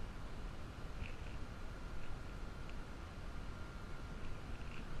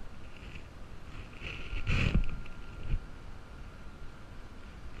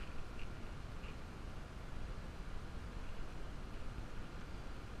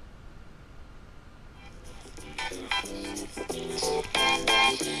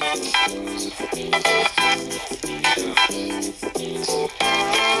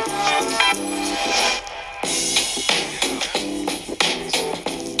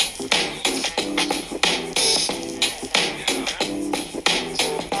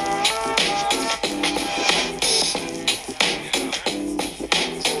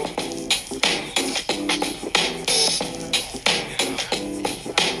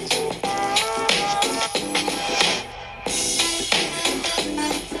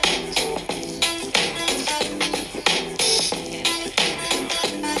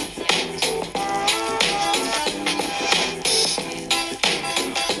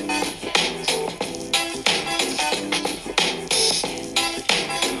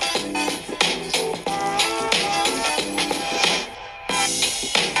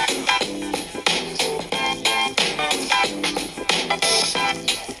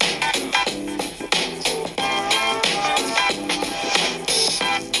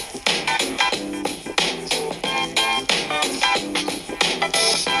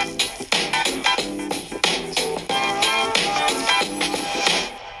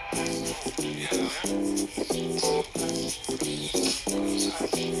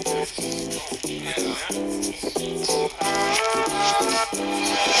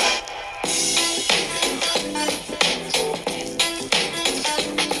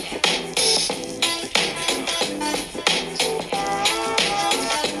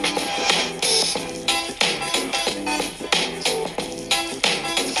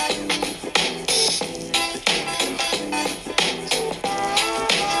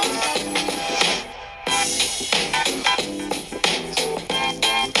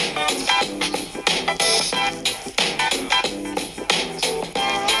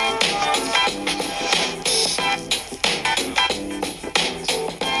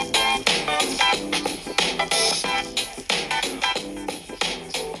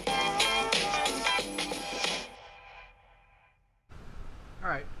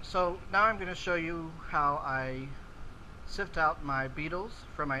 Alright, so now I'm going to show you how I sift out my beetles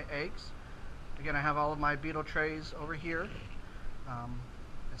from my eggs. Again, I have all of my beetle trays over here. I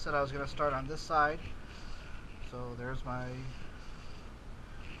said I was going to start on this side. So there's my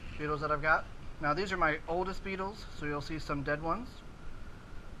beetles that I've got. Now these are my oldest beetles, so you'll see some dead ones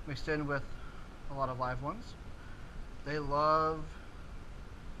mixed in with a lot of live ones. They love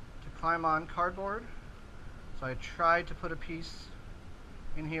to climb on cardboard, so I tried to put a piece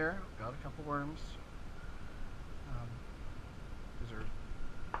in here. Got a couple worms. These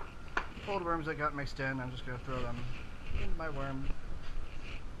are old worms that got mixed in. I'm just going to throw them into my worm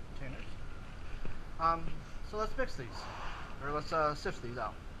containers. So let's mix these, or let's sift these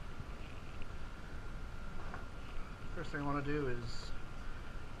out. First thing I want to do is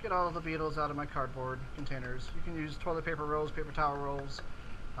get all of the beetles out of my cardboard containers. You can use toilet paper rolls, paper towel rolls,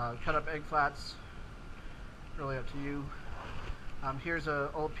 cut up egg flats, really up to you. Here's an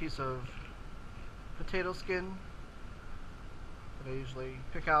old piece of potato skin that I usually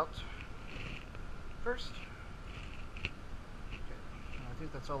pick out first. Okay. I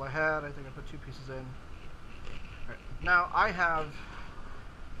think that's all I had. I think I put 2 pieces in. All right. Now I have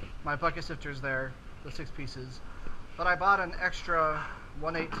my bucket sifters there, the 6 pieces, but I bought an extra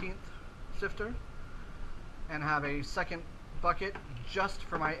 1/18 sifter and have a second bucket just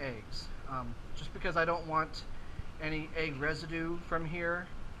for my eggs, just because I don't want any egg residue from here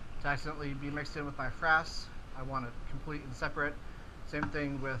to accidentally be mixed in with my frass. I want it complete and separate. Same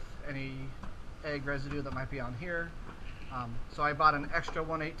thing with any egg residue that might be on here. So I bought an extra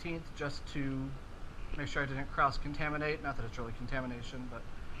 1/18 just to make sure I didn't cross-contaminate. Not that it's really contamination, but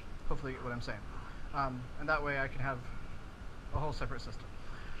hopefully you get what I'm saying. And that way I can have a whole separate system.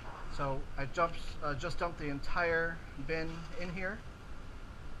 So I just dumped the entire bin in here.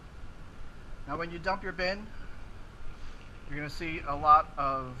 Now when you dump your bin, you're going to see a lot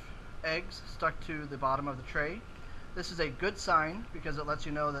of eggs stuck to the bottom of the tray. This is a good sign because it lets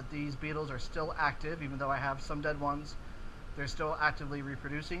you know that these beetles are still active. Even though I have some dead ones, they're still actively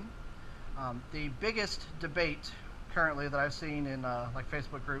reproducing. The biggest debate currently that I've seen in like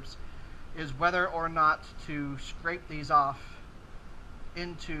Facebook groups is whether or not to scrape these off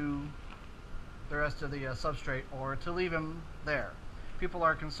into the rest of the substrate, or to leave them there. People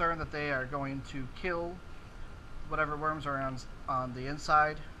are concerned that they are going to kill whatever worms are on the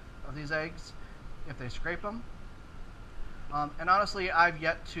inside of these eggs if they scrape them. And honestly, I've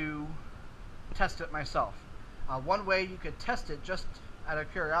yet to test it myself. One way you could test it, just out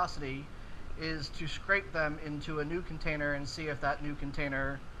of curiosity, is to scrape them into a new container and see if that new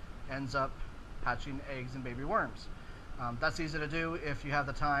container ends up hatching eggs and baby worms. That's easy to do if you have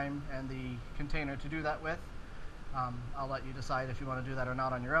the time and the container to do that with. I'll let you decide if you want to do that or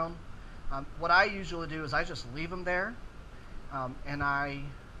not on your own. What I usually do is I just leave them there, and I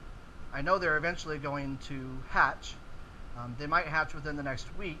know they're eventually going to hatch. They might hatch within the next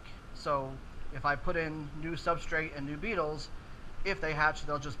week, so if I put in new substrate and new beetles, if they hatch,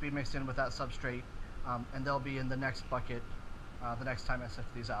 they'll just be mixed in with that substrate, and they'll be in the next bucket the next time I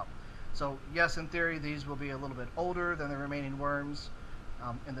sift these out. So yes, in theory, these will be a little bit older than the remaining worms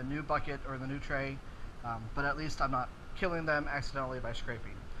in the new bucket or the new tray, but at least I'm not killing them accidentally by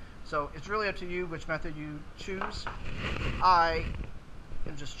scraping. So it's really up to you which method you choose. I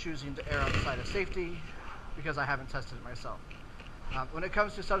am just choosing to err on the side of safety because I haven't tested it myself. When it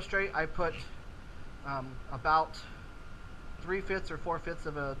comes to substrate, I put about 3/5 or 4/5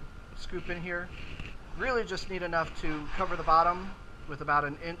 of a scoop in here. Really just need enough to cover the bottom with about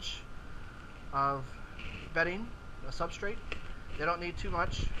 1 inch of bedding, a substrate. They don't need too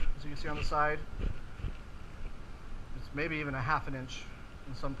much, as you can see on the side. It's maybe even 1/2 inch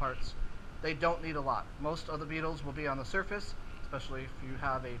in some parts. They don't need a lot. Most of the beetles will be on the surface, especially if you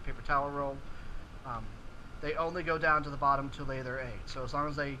have a paper towel roll. They only go down to the bottom to lay their egg. So as long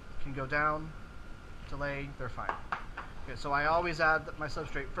as they can go down to lay, they're fine. Okay, so I always add my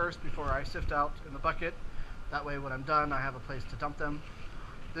substrate first before I sift out in the bucket. That way when I'm done, I have a place to dump them.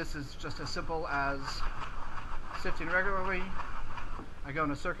 This is just as simple as sifting regularly. I go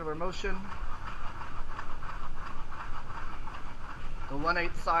in a circular motion. The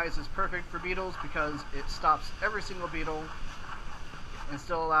 1/8 size is perfect for beetles because it stops every single beetle and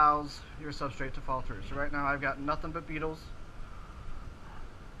still allows your substrate to fall through. So right now I've got nothing but beetles,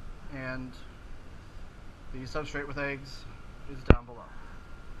 and the substrate with eggs is down below.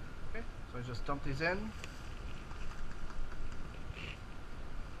 Okay, so I just dump these in.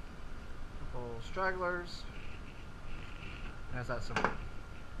 Couple stragglers. And that's that simple.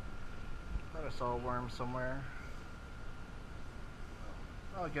 Thought I saw a worm somewhere.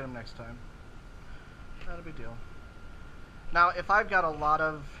 I'll get them next time. Not a big deal. Now, if I've got a lot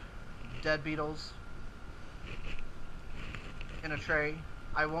of dead beetles in a tray,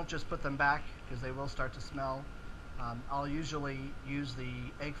 I won't just put them back because they will start to smell. I'll usually use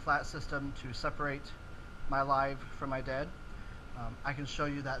the egg flat system to separate my live from my dead. I can show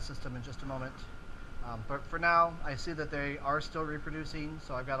you that system in just a moment. But for now, I see that they are still reproducing,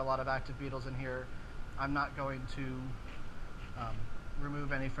 so I've got a lot of active beetles in here. I'm not going to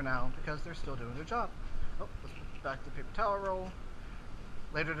remove any for now because they're still doing their job. Oh, let's put back the paper towel roll.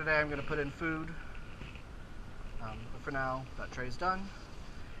 Later today I'm going to put in food, but for now that tray's done,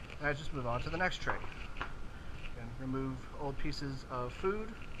 and I just move on to the next tray. Again, remove old pieces of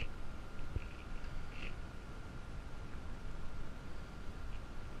food.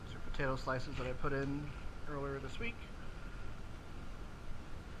 These are potato slices that I put in earlier this week.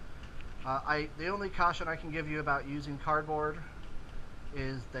 The only caution I can give you about using cardboard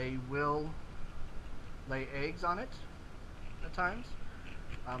is they will lay eggs on it at times,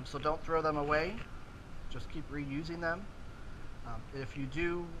 so don't throw them away, just keep reusing them. If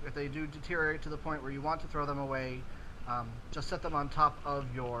they do deteriorate to the point where you want to throw them away, just set them on top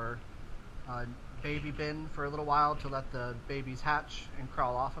of your baby bin for a little while to let the babies hatch and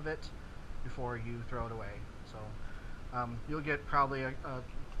crawl off of it before you throw it away. So you'll get probably a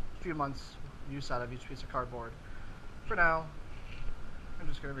few months use out of each piece of cardboard. For now, I'm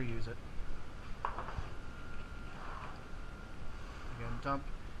just going to reuse it. Again, dump.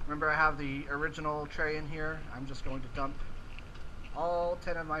 Remember, I have the original tray in here. I'm just going to dump all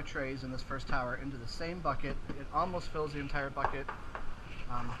 10 of my trays in this first tower into the same bucket. It almost fills the entire bucket,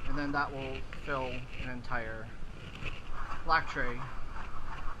 and then that will fill an entire black tray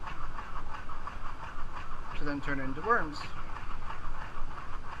to then turn into worms.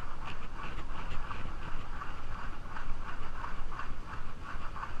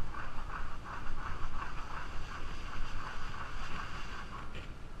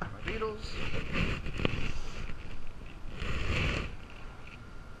 Beetles.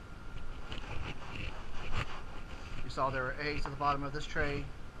 You saw there were eggs at the bottom of this tray,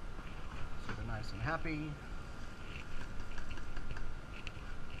 so they're nice and happy.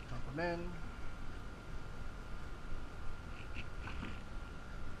 Dump them in.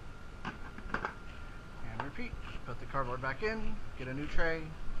 repeat. Put the cardboard back in, get a new tray.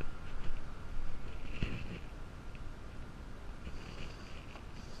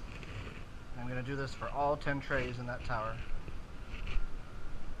 I'm going to do this for all 10 trays in that tower.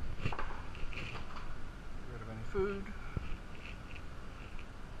 Get rid of any food.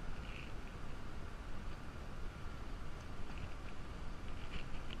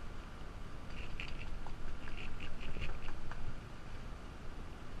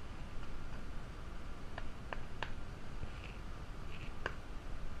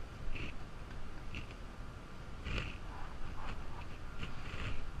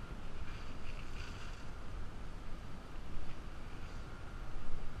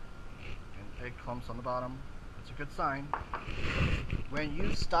 Egg clumps on the bottom. That's a good sign. When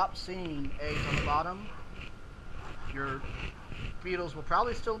you stop seeing eggs on the bottom, your beetles will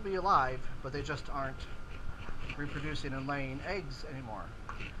probably still be alive, but they just aren't reproducing and laying eggs anymore.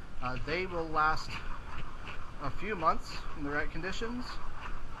 They will last a few months in the right conditions,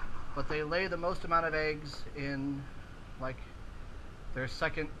 but they lay the most amount of eggs in like their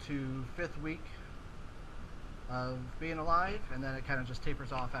 2nd to 5th week of being alive, and then it kind of just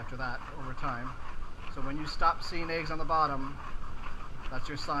tapers off after that over time. So when you stop seeing eggs on the bottom, that's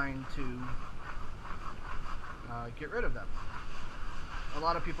your sign to get rid of them. A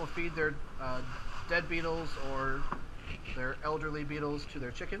lot of people feed their dead beetles or their elderly beetles to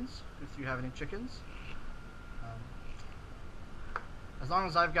their chickens, if you have any chickens. As long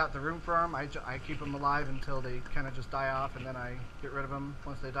as I've got the room for them, I keep them alive until they kind of just die off, and then I get rid of them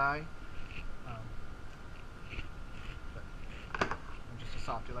once they die. I'm just a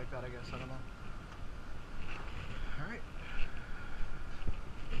softie like that, I guess. I don't know. All right.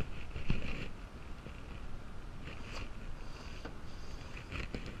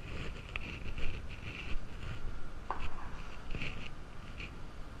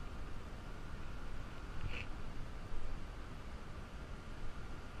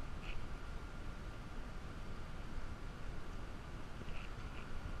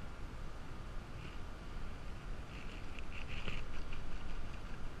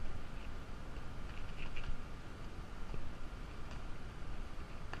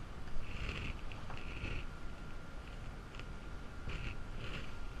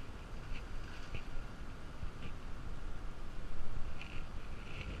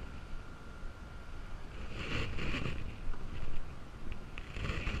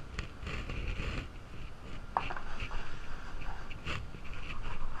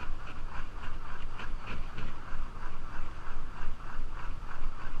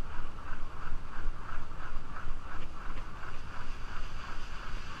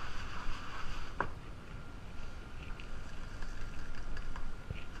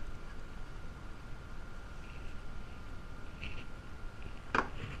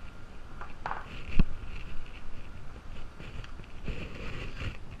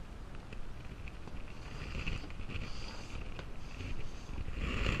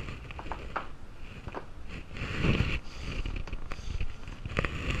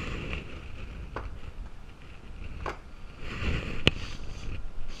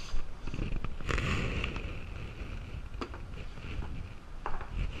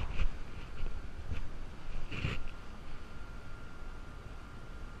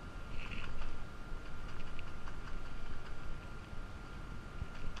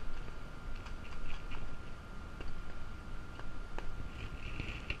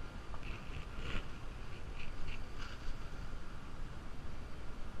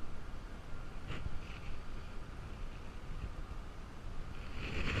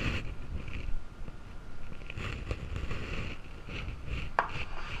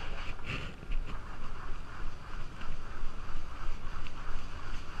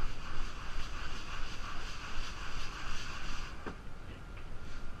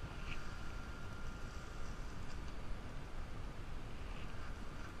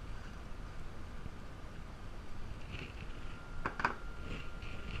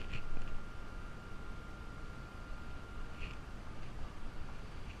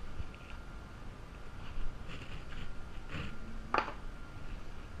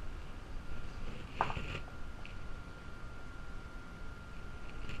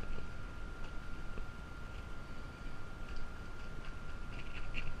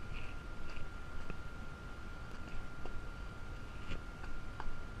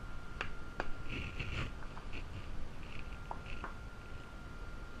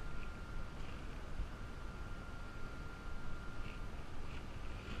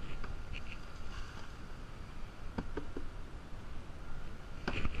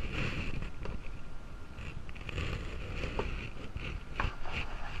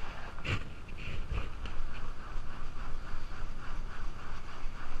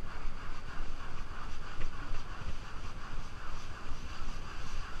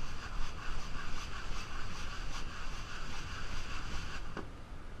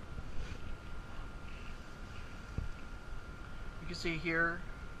 see here,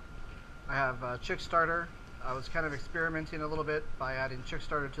 I have chick starter. I was kind of experimenting a little bit by adding chick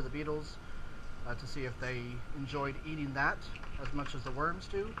starter to the beetles to see if they enjoyed eating that as much as the worms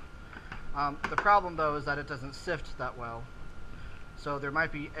do. The problem though is that it doesn't sift that well. So there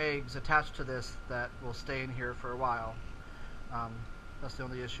might be eggs attached to this that will stay in here for a while. That's the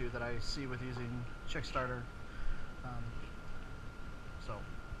only issue that I see with using chick starter. So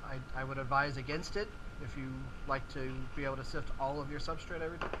I would advise against it if you like to be able to sift all of your substrate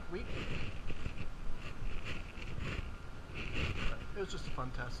every week. But it was just a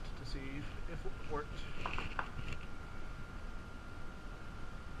fun test to see if it worked.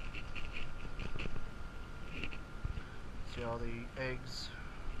 See all the eggs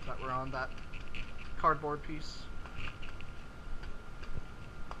that were on that cardboard piece.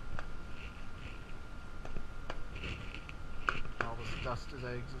 All this dust is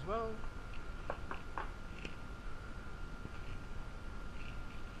eggs as well.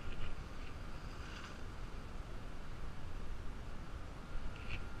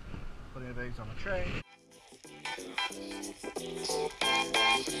 Plenty of eggs on the tray.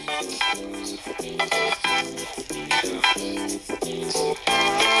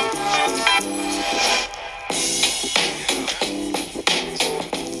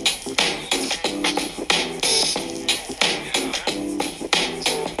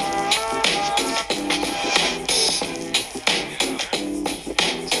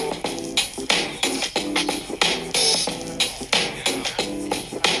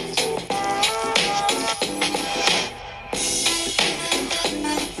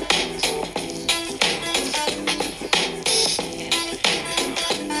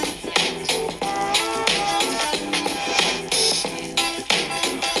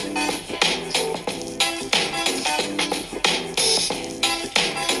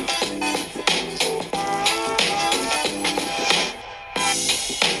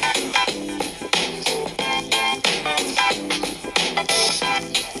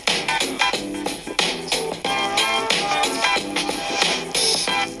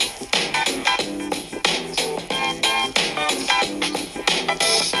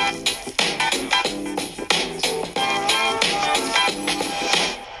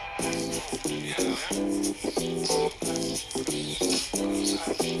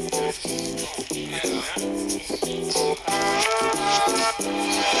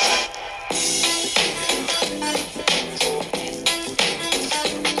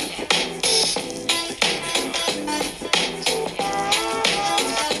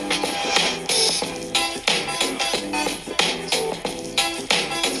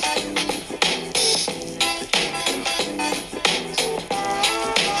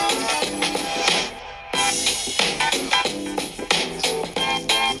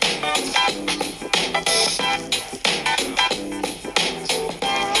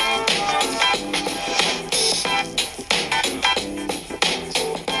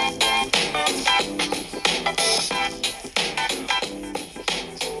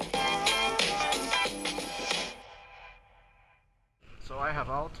 So I have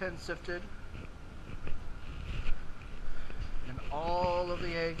all 10 sifted, and all of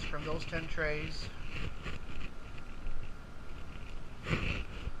the eggs from those 10 trays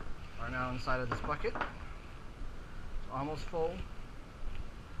are now inside of this bucket. It's almost full.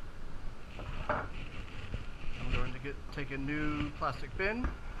 I'm going to take a new plastic bin.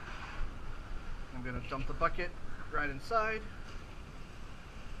 I'm going to dump the bucket right inside.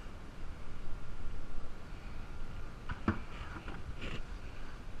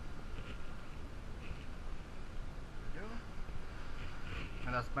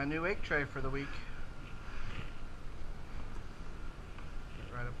 And that's my new egg tray for the week.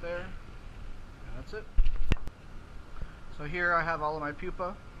 Right up there. And that's it. So here I have all of my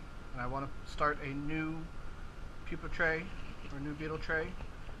pupa, and I want to start a new pupa tray, or new beetle tray.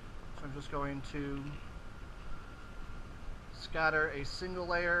 So I'm just going to scatter a single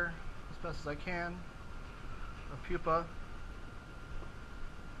layer as best as I can of pupa.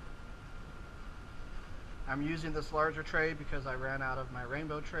 I'm using this larger tray because I ran out of my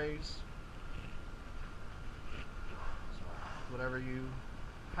rainbow trays. So whatever you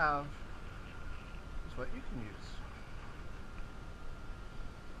have is what you can use.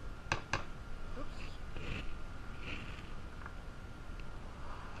 Oops.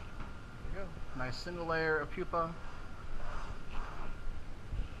 There we go. Nice single layer of pupa.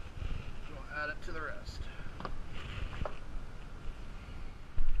 We'll add it to the rest.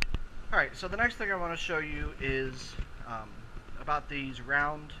 Alright, so the next thing I want to show you is about these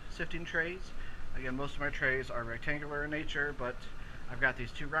round sifting trays. Again, most of my trays are rectangular in nature, but I've got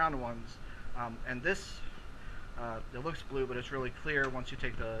these two round ones. And this It looks blue, but it's really clear once you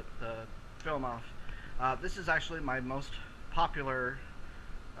take the film off. This is actually my most popular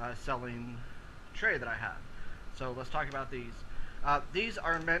selling tray that I have. So let's talk about these. These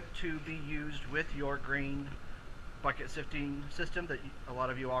are meant to be used with your grain bucket sifting system that a lot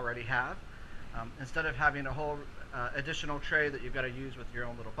of you already have. Instead of having a whole additional tray that you've got to use with your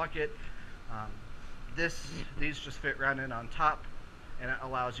own little bucket, these just fit right in on top, and it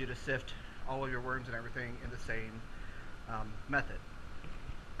allows you to sift all of your worms and everything in the same method.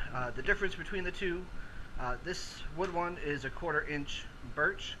 The difference between the two, this wood one is a 1/4 inch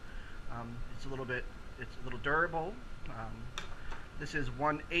birch. It's a little durable. This is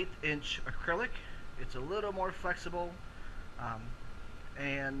 1/8 inch acrylic. It's a little more flexible,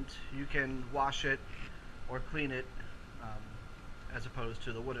 and you can wash it or clean it as opposed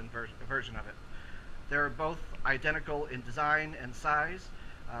to the wooden version of it. They're both identical in design and size.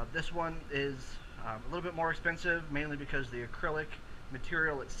 This one is a little bit more expensive, mainly because the acrylic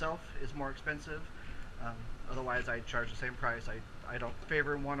material itself is more expensive. Otherwise, I'd charge the same price. I don't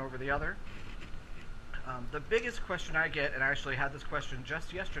favor one over the other. The biggest question I get, and I actually had this question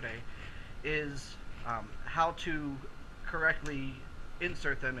just yesterday, is how to correctly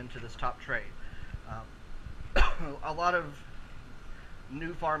insert them into this top tray. A lot of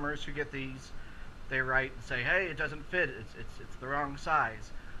new farmers who get these, they write and say, hey, it doesn't fit, it's the wrong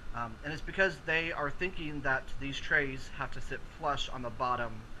size. And it's because they are thinking that these trays have to sit flush on the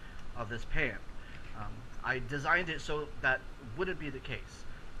bottom of this pan. I designed it so that wouldn't be the case.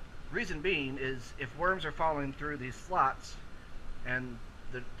 Reason being is if worms are falling through these slots and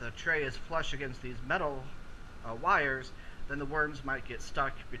the tray is flush against these metal wires, then the worms might get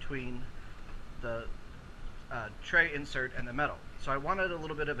stuck between the tray insert and the metal. So I wanted a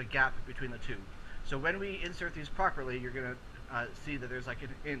little bit of a gap between the two. So when we insert these properly, you're going to see that there's like 1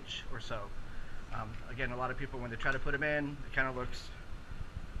 inch or so. Again, a lot of people, when they try to put them in, it kind of looks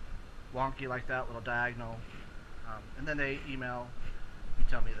wonky like that, little diagonal. And then they email and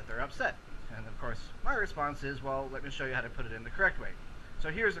tell me that they're upset. And of course, my response is, well, let me show you how to put it in the correct way. So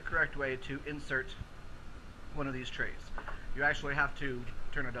here's the correct way to insert one of these trays. You actually have to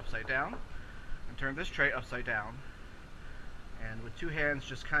turn it upside down and turn this tray upside down, and with 2 hands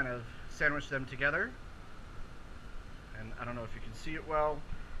just kind of sandwich them together. And I don't know if you can see it well,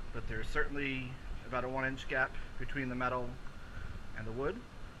 but there's certainly about a 1 inch gap between the metal and the wood,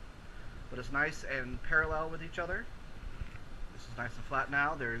 but it's nice and parallel with each other. This is nice and flat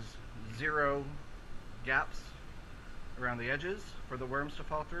now. There's 0 gaps around the edges for the worms to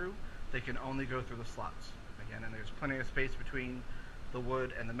fall through. They can only go through the slots. Again, and there's plenty of space between the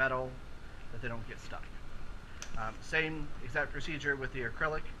wood and the metal that they don't get stuck. Same exact procedure with the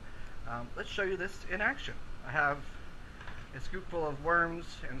acrylic. Let's show you this in action. I have a scoop full of worms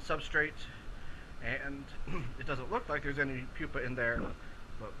and substrate, and it doesn't look like there's any pupa in there,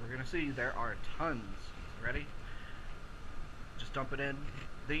 but we're going to see there are tons. Ready? Just dump it in.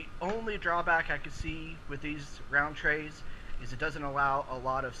 The only drawback I could see with these round trays is it doesn't allow a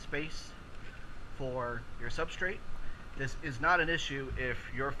lot of space for your substrate. This is not an issue if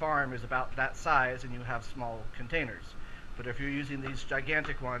your farm is about that size and you have small containers. But if you're using these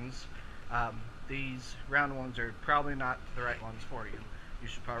gigantic ones, these round ones are probably not the right ones for you. You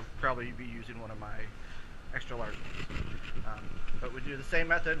should probably be using one of my extra large ones. But we do the same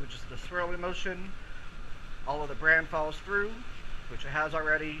method, which is the swirling motion. All of the bran falls through, which it has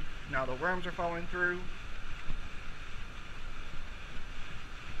already. Now the worms are falling through.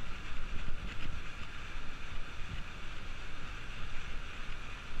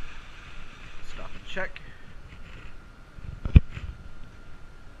 Stop and check.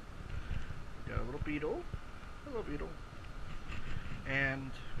 Got a little beetle.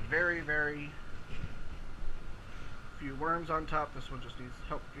 And very few worms on top. This one just needs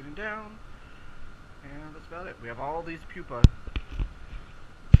help getting down. And that's about it. We have all these pupa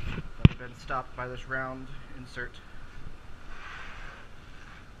that have been stopped by this round insert.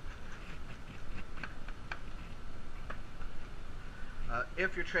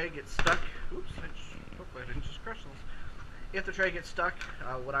 If your tray gets stuck, hopefully I didn't just crush those. If the tray gets stuck,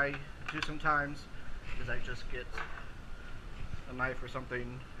 what I do sometimes is I just get a knife or something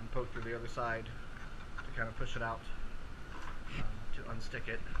and poke through the other side to kind of push it out, to unstick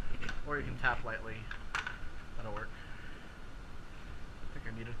it, or you can tap lightly. That'll work. I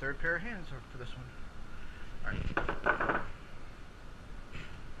think I need a 3rd pair of hands for this one. Alright. There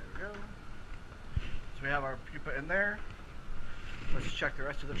we go. So we have our pupa in there. Let's check the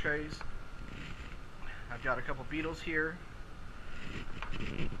rest of the trays. I've got a couple beetles here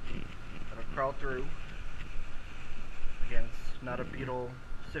that'll crawl through. Again, it's not a beetle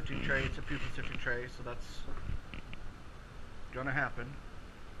sifting tray, it's a pupa sifting tray, so that's gonna happen.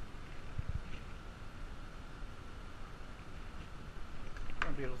 Come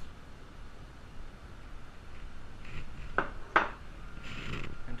on, beetles.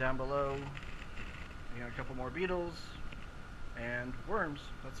 And down below, you got a couple more beetles and worms.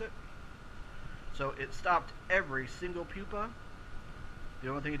 That's it. So it stopped every single pupa. The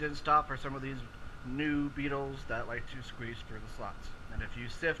only thing it didn't stop are some of these new beetles that like to squeeze through the slots. And if you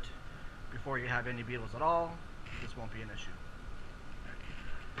sift before you have any beetles at all, this won't be an issue.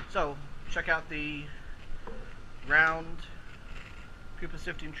 So check out the round pupa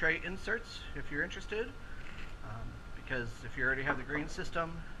sifting tray inserts if you're interested, because if you already have the green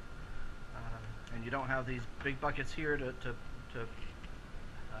system and you don't have these big buckets here to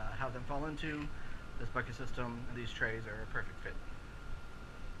have them fall into, this bucket system and these trays are a perfect fit.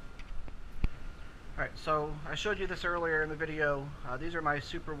 Alright, so I showed you this earlier in the video. These are my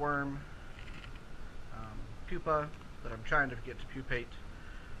super worm pupa that I'm trying to get to pupate.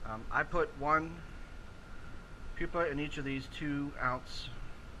 I put one pupa in each of these 2-ounce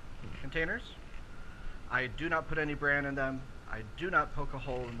containers. I do not put any bran in them. I do not poke a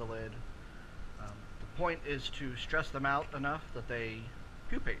hole in the lid. The point is to stress them out enough that they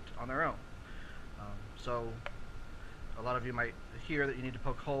pupate on their own. So a lot of you might hear that you need to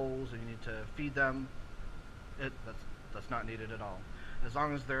poke holes and you need to feed them. That's not needed at all. As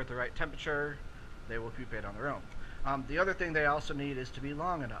long as they're at the right temperature, they will pupate on their own. The other thing they also need is to be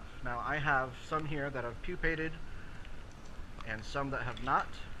long enough. Now I have some here that have pupated and some that have not.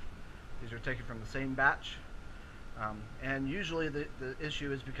 These are taken from the same batch. And usually the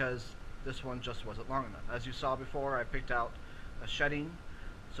issue is because this one just wasn't long enough. As you saw before, I picked out a shedding,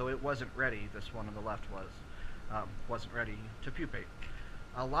 so it wasn't ready. This one on the left wasn't ready to pupate.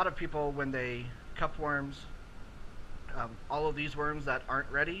 A lot of people, when they cup worms, all of these worms that aren't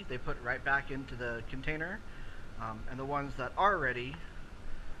ready, they put right back into the container, and the ones that are ready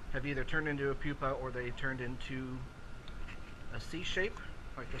have either turned into a pupa or they turned into a C shape,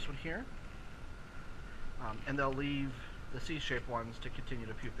 like this one here, and they'll leave the C-shaped ones to continue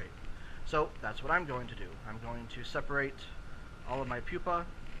to pupate. So that's what I'm going to do. I'm going to separate all of my pupa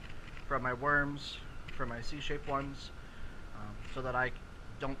from my worms, from my C-shaped ones, so that I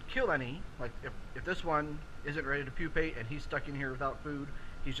don't kill any. Like if this one isn't ready to pupate and he's stuck in here without food,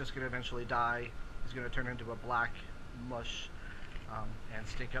 he's just going to eventually die. He's going to turn into a black mush and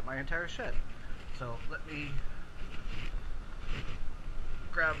stink up my entire shed. So let me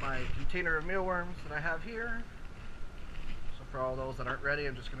grab my container of mealworms that I have here. So for all those that aren't ready,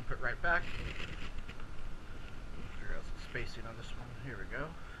 I'm just going to put right back. Figure out some spacing on this one. Here we go.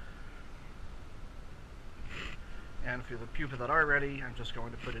 And for the pupa that are ready, I'm just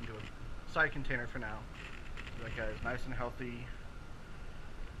going to put into a side container for now. So that guy is nice and healthy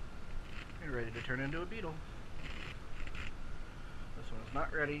and ready to turn into a beetle. This one is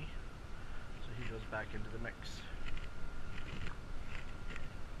not ready, so he goes back into the mix.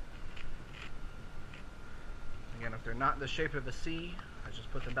 Again, if they're not in the shape of a C, I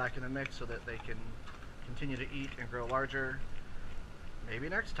just put them back in the mix so that they can continue to eat and grow larger. Maybe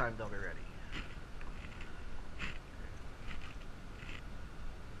next time they'll be ready.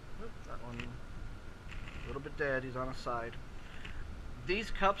 Oop, that one a little bit dead, he's on a side.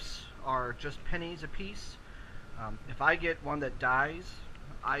 These cups are just pennies a piece. If I get one that dies,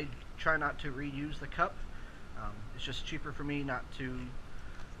 I try not to reuse the cup. It's just cheaper for me not to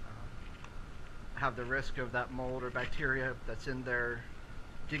have the risk of that mold or bacteria that's in their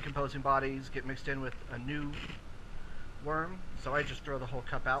decomposing bodies get mixed in with a new worm, so I just throw the whole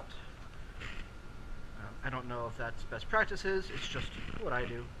cup out. I don't know if that's best practices, it's just what I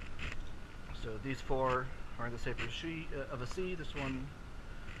do. So these 4 are in the shape of a C. This one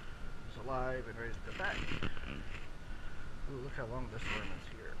is alive and ready to go back. Ooh, look how long this worm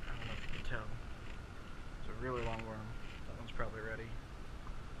is here. I don't know if you can tell. It's a really long worm. That one's probably ready.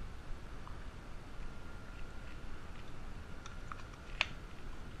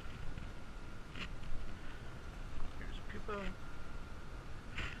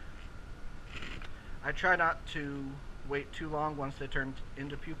 I try not to wait too long once they turn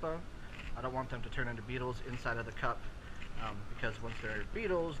into pupa. I don't want them to turn into beetles inside of the cup, because once they're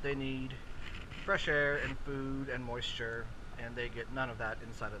beetles, they need fresh air and food and moisture, and they get none of that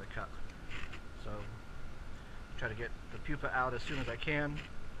inside of the cup. So try to get the pupa out as soon as I can.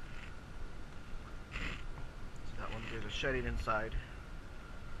 So that one there's a shedding inside.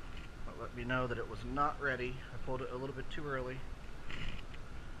 That let me know that it was not ready. I pulled it a little bit too early.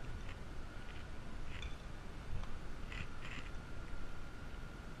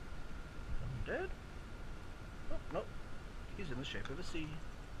 Dead? Oh, nope. He's in the shape of a C.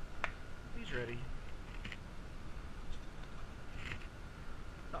 He's ready.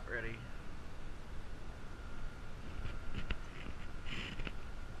 already.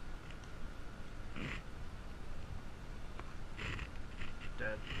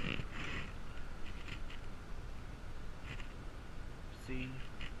 Dead. C.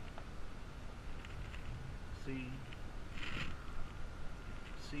 C.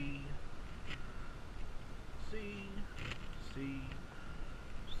 C. C. C.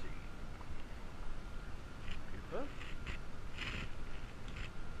 C. Pupa.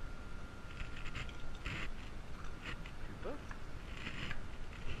 Pupa.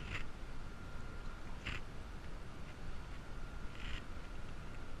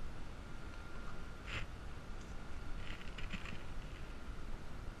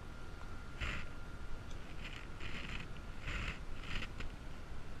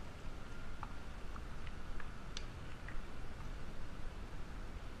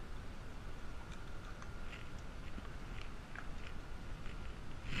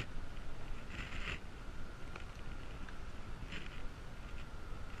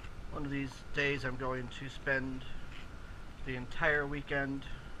 One of these days I'm going to spend the entire weekend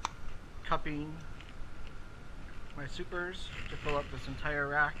cupping my supers to fill up this entire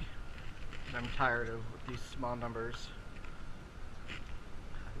rack. I'm tired of these small numbers.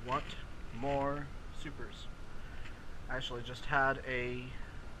 I want more supers. I actually just had a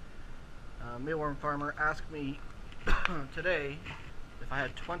mealworm farmer ask me today if I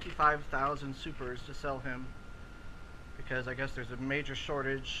had 25,000 supers to sell him, because I guess there's a major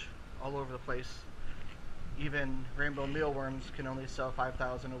shortage all over the place. Even rainbow mealworms can only sell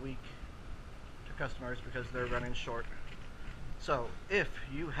 5,000 a week to customers because they're running short. So if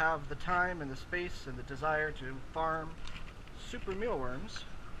you have the time and the space and the desire to farm super mealworms,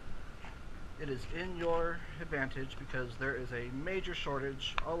 it is in your advantage, because there is a major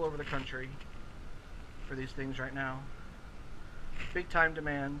shortage all over the country for these things right now. Big time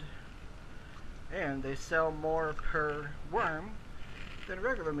demand, and they sell more per worm than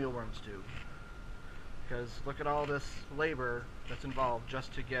regular mealworms do, because look at all this labor that's involved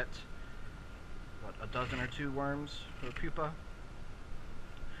just to get, what, a dozen or two worms or pupa.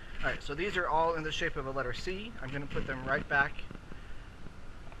 Alright, so these are all in the shape of a letter C. I'm going to put them right back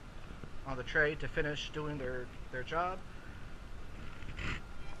on the tray to finish doing their job.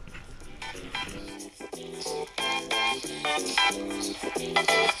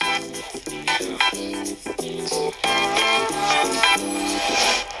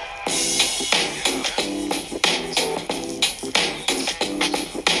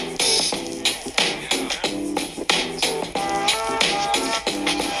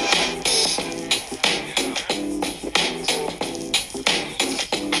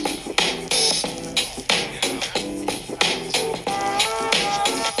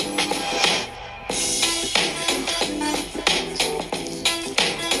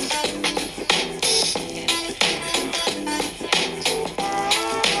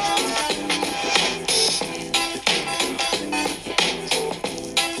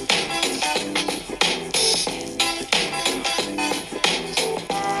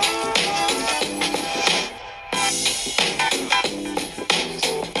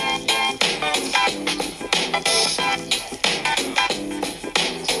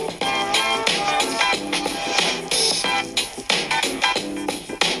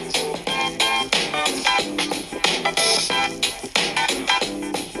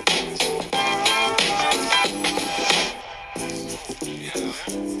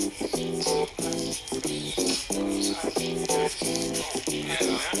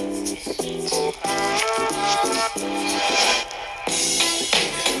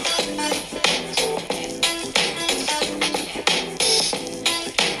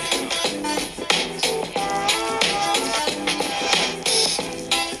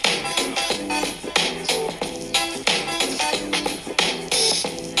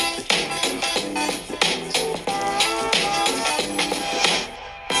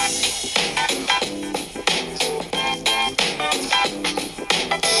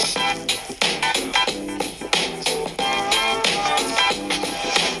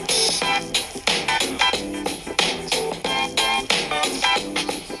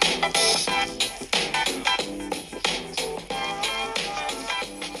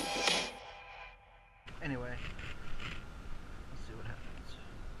 Anyway, let's see what happens.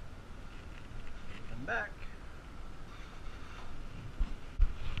 Come back.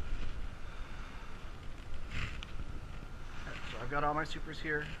 Right, so I've got all my supers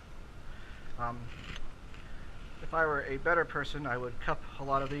here. If I were a better person, I would cup a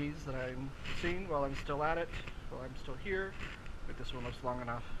lot of these that I'm seeing while I'm still at it, while I'm still here, but this one looks long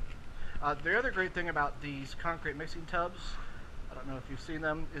enough. The other great thing about these concrete mixing tubs, I don't know if you've seen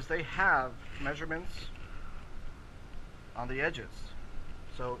them, is they have measurements on the edges.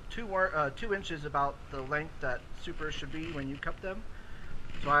 So 2 inches about the length that supers should be when you cup them.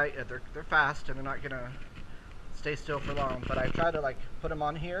 So they're fast and they're not gonna stay still for long. But I try to like put them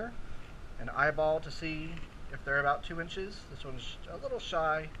on here and eyeball to see if they're about 2 inches. This one's a little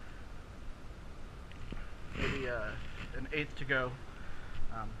shy, maybe an eighth to go.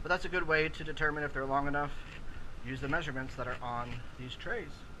 But that's a good way to determine if they're long enough. Use the measurements that are on these trays.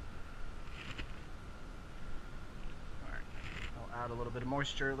 Alright, I'll add a little bit of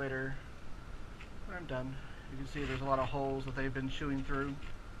moisture later when I'm done. You can see there's a lot of holes that they've been chewing through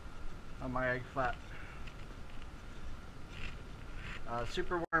on my egg flat.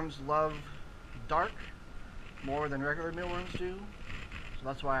 Super worms love dark more than regular mealworms do. So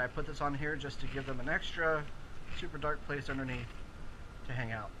that's why I put this on here, just to give them an extra super dark place underneath to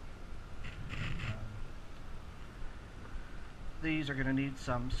hang out. These are going to need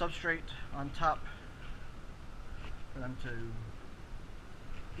some substrate on top for them to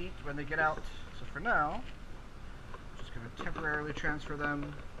eat when they get out. So for now, I'm just going to temporarily transfer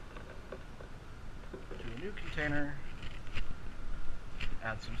them to a new container,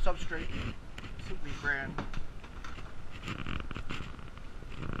 add some substrate, some wheat bran.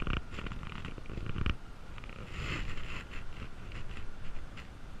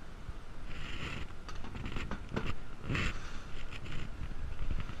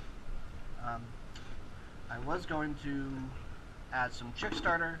 I was going to add some chick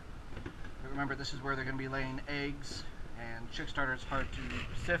starter, but remember this is where they're going to be laying eggs, and chick starter is hard to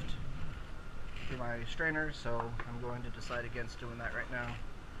sift through my strainer, so I'm going to decide against doing that right now.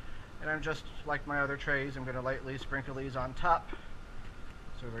 And I'm just, like my other trays, I'm going to lightly sprinkle these on top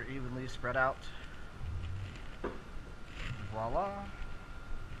so they're evenly spread out. Voila!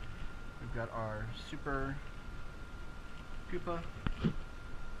 We've got our super pupa.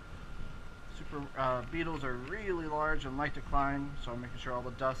 Super beetles are really large and like to climb, so I'm making sure all the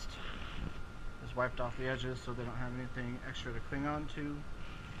dust is wiped off the edges so they don't have anything extra to cling on to.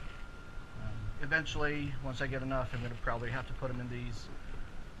 Eventually, once I get enough, I'm going to probably have to put them in these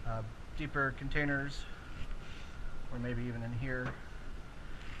deeper containers, or maybe even in here.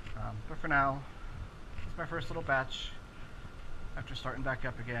 But for now, it's my first little batch. After starting back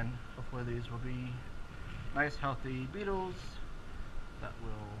up again, hopefully these will be nice, healthy beetles that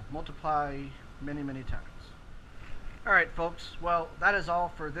will multiply many, many times. Alright folks, well that is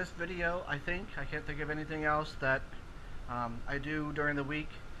all for this video. I can't think of anything else that I do during the week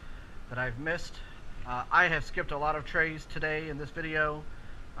that I've missed. I have skipped a lot of trays today in this video.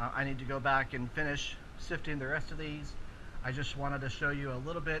 I need to go back and finish sifting the rest of these. I just wanted to show you a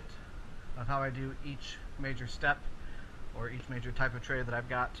little bit of how I do each major step or each major type of tray that I've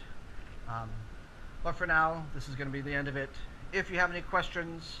got. But for now, this is going to be the end of it. If you have any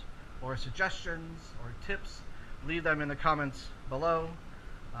questions or suggestions or tips, leave them in the comments below.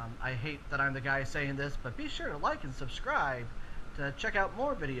 I hate that I'm the guy saying this, but be sure to like and subscribe to check out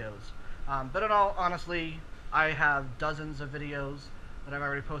more videos. But in all honesty, I have dozens of videos that I've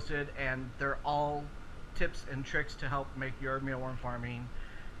already posted, and they're all tips and tricks to help make your mealworm farming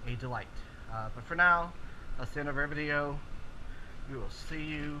a delight. But for now, that's the end of our video. We will see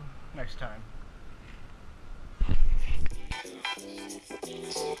you next time.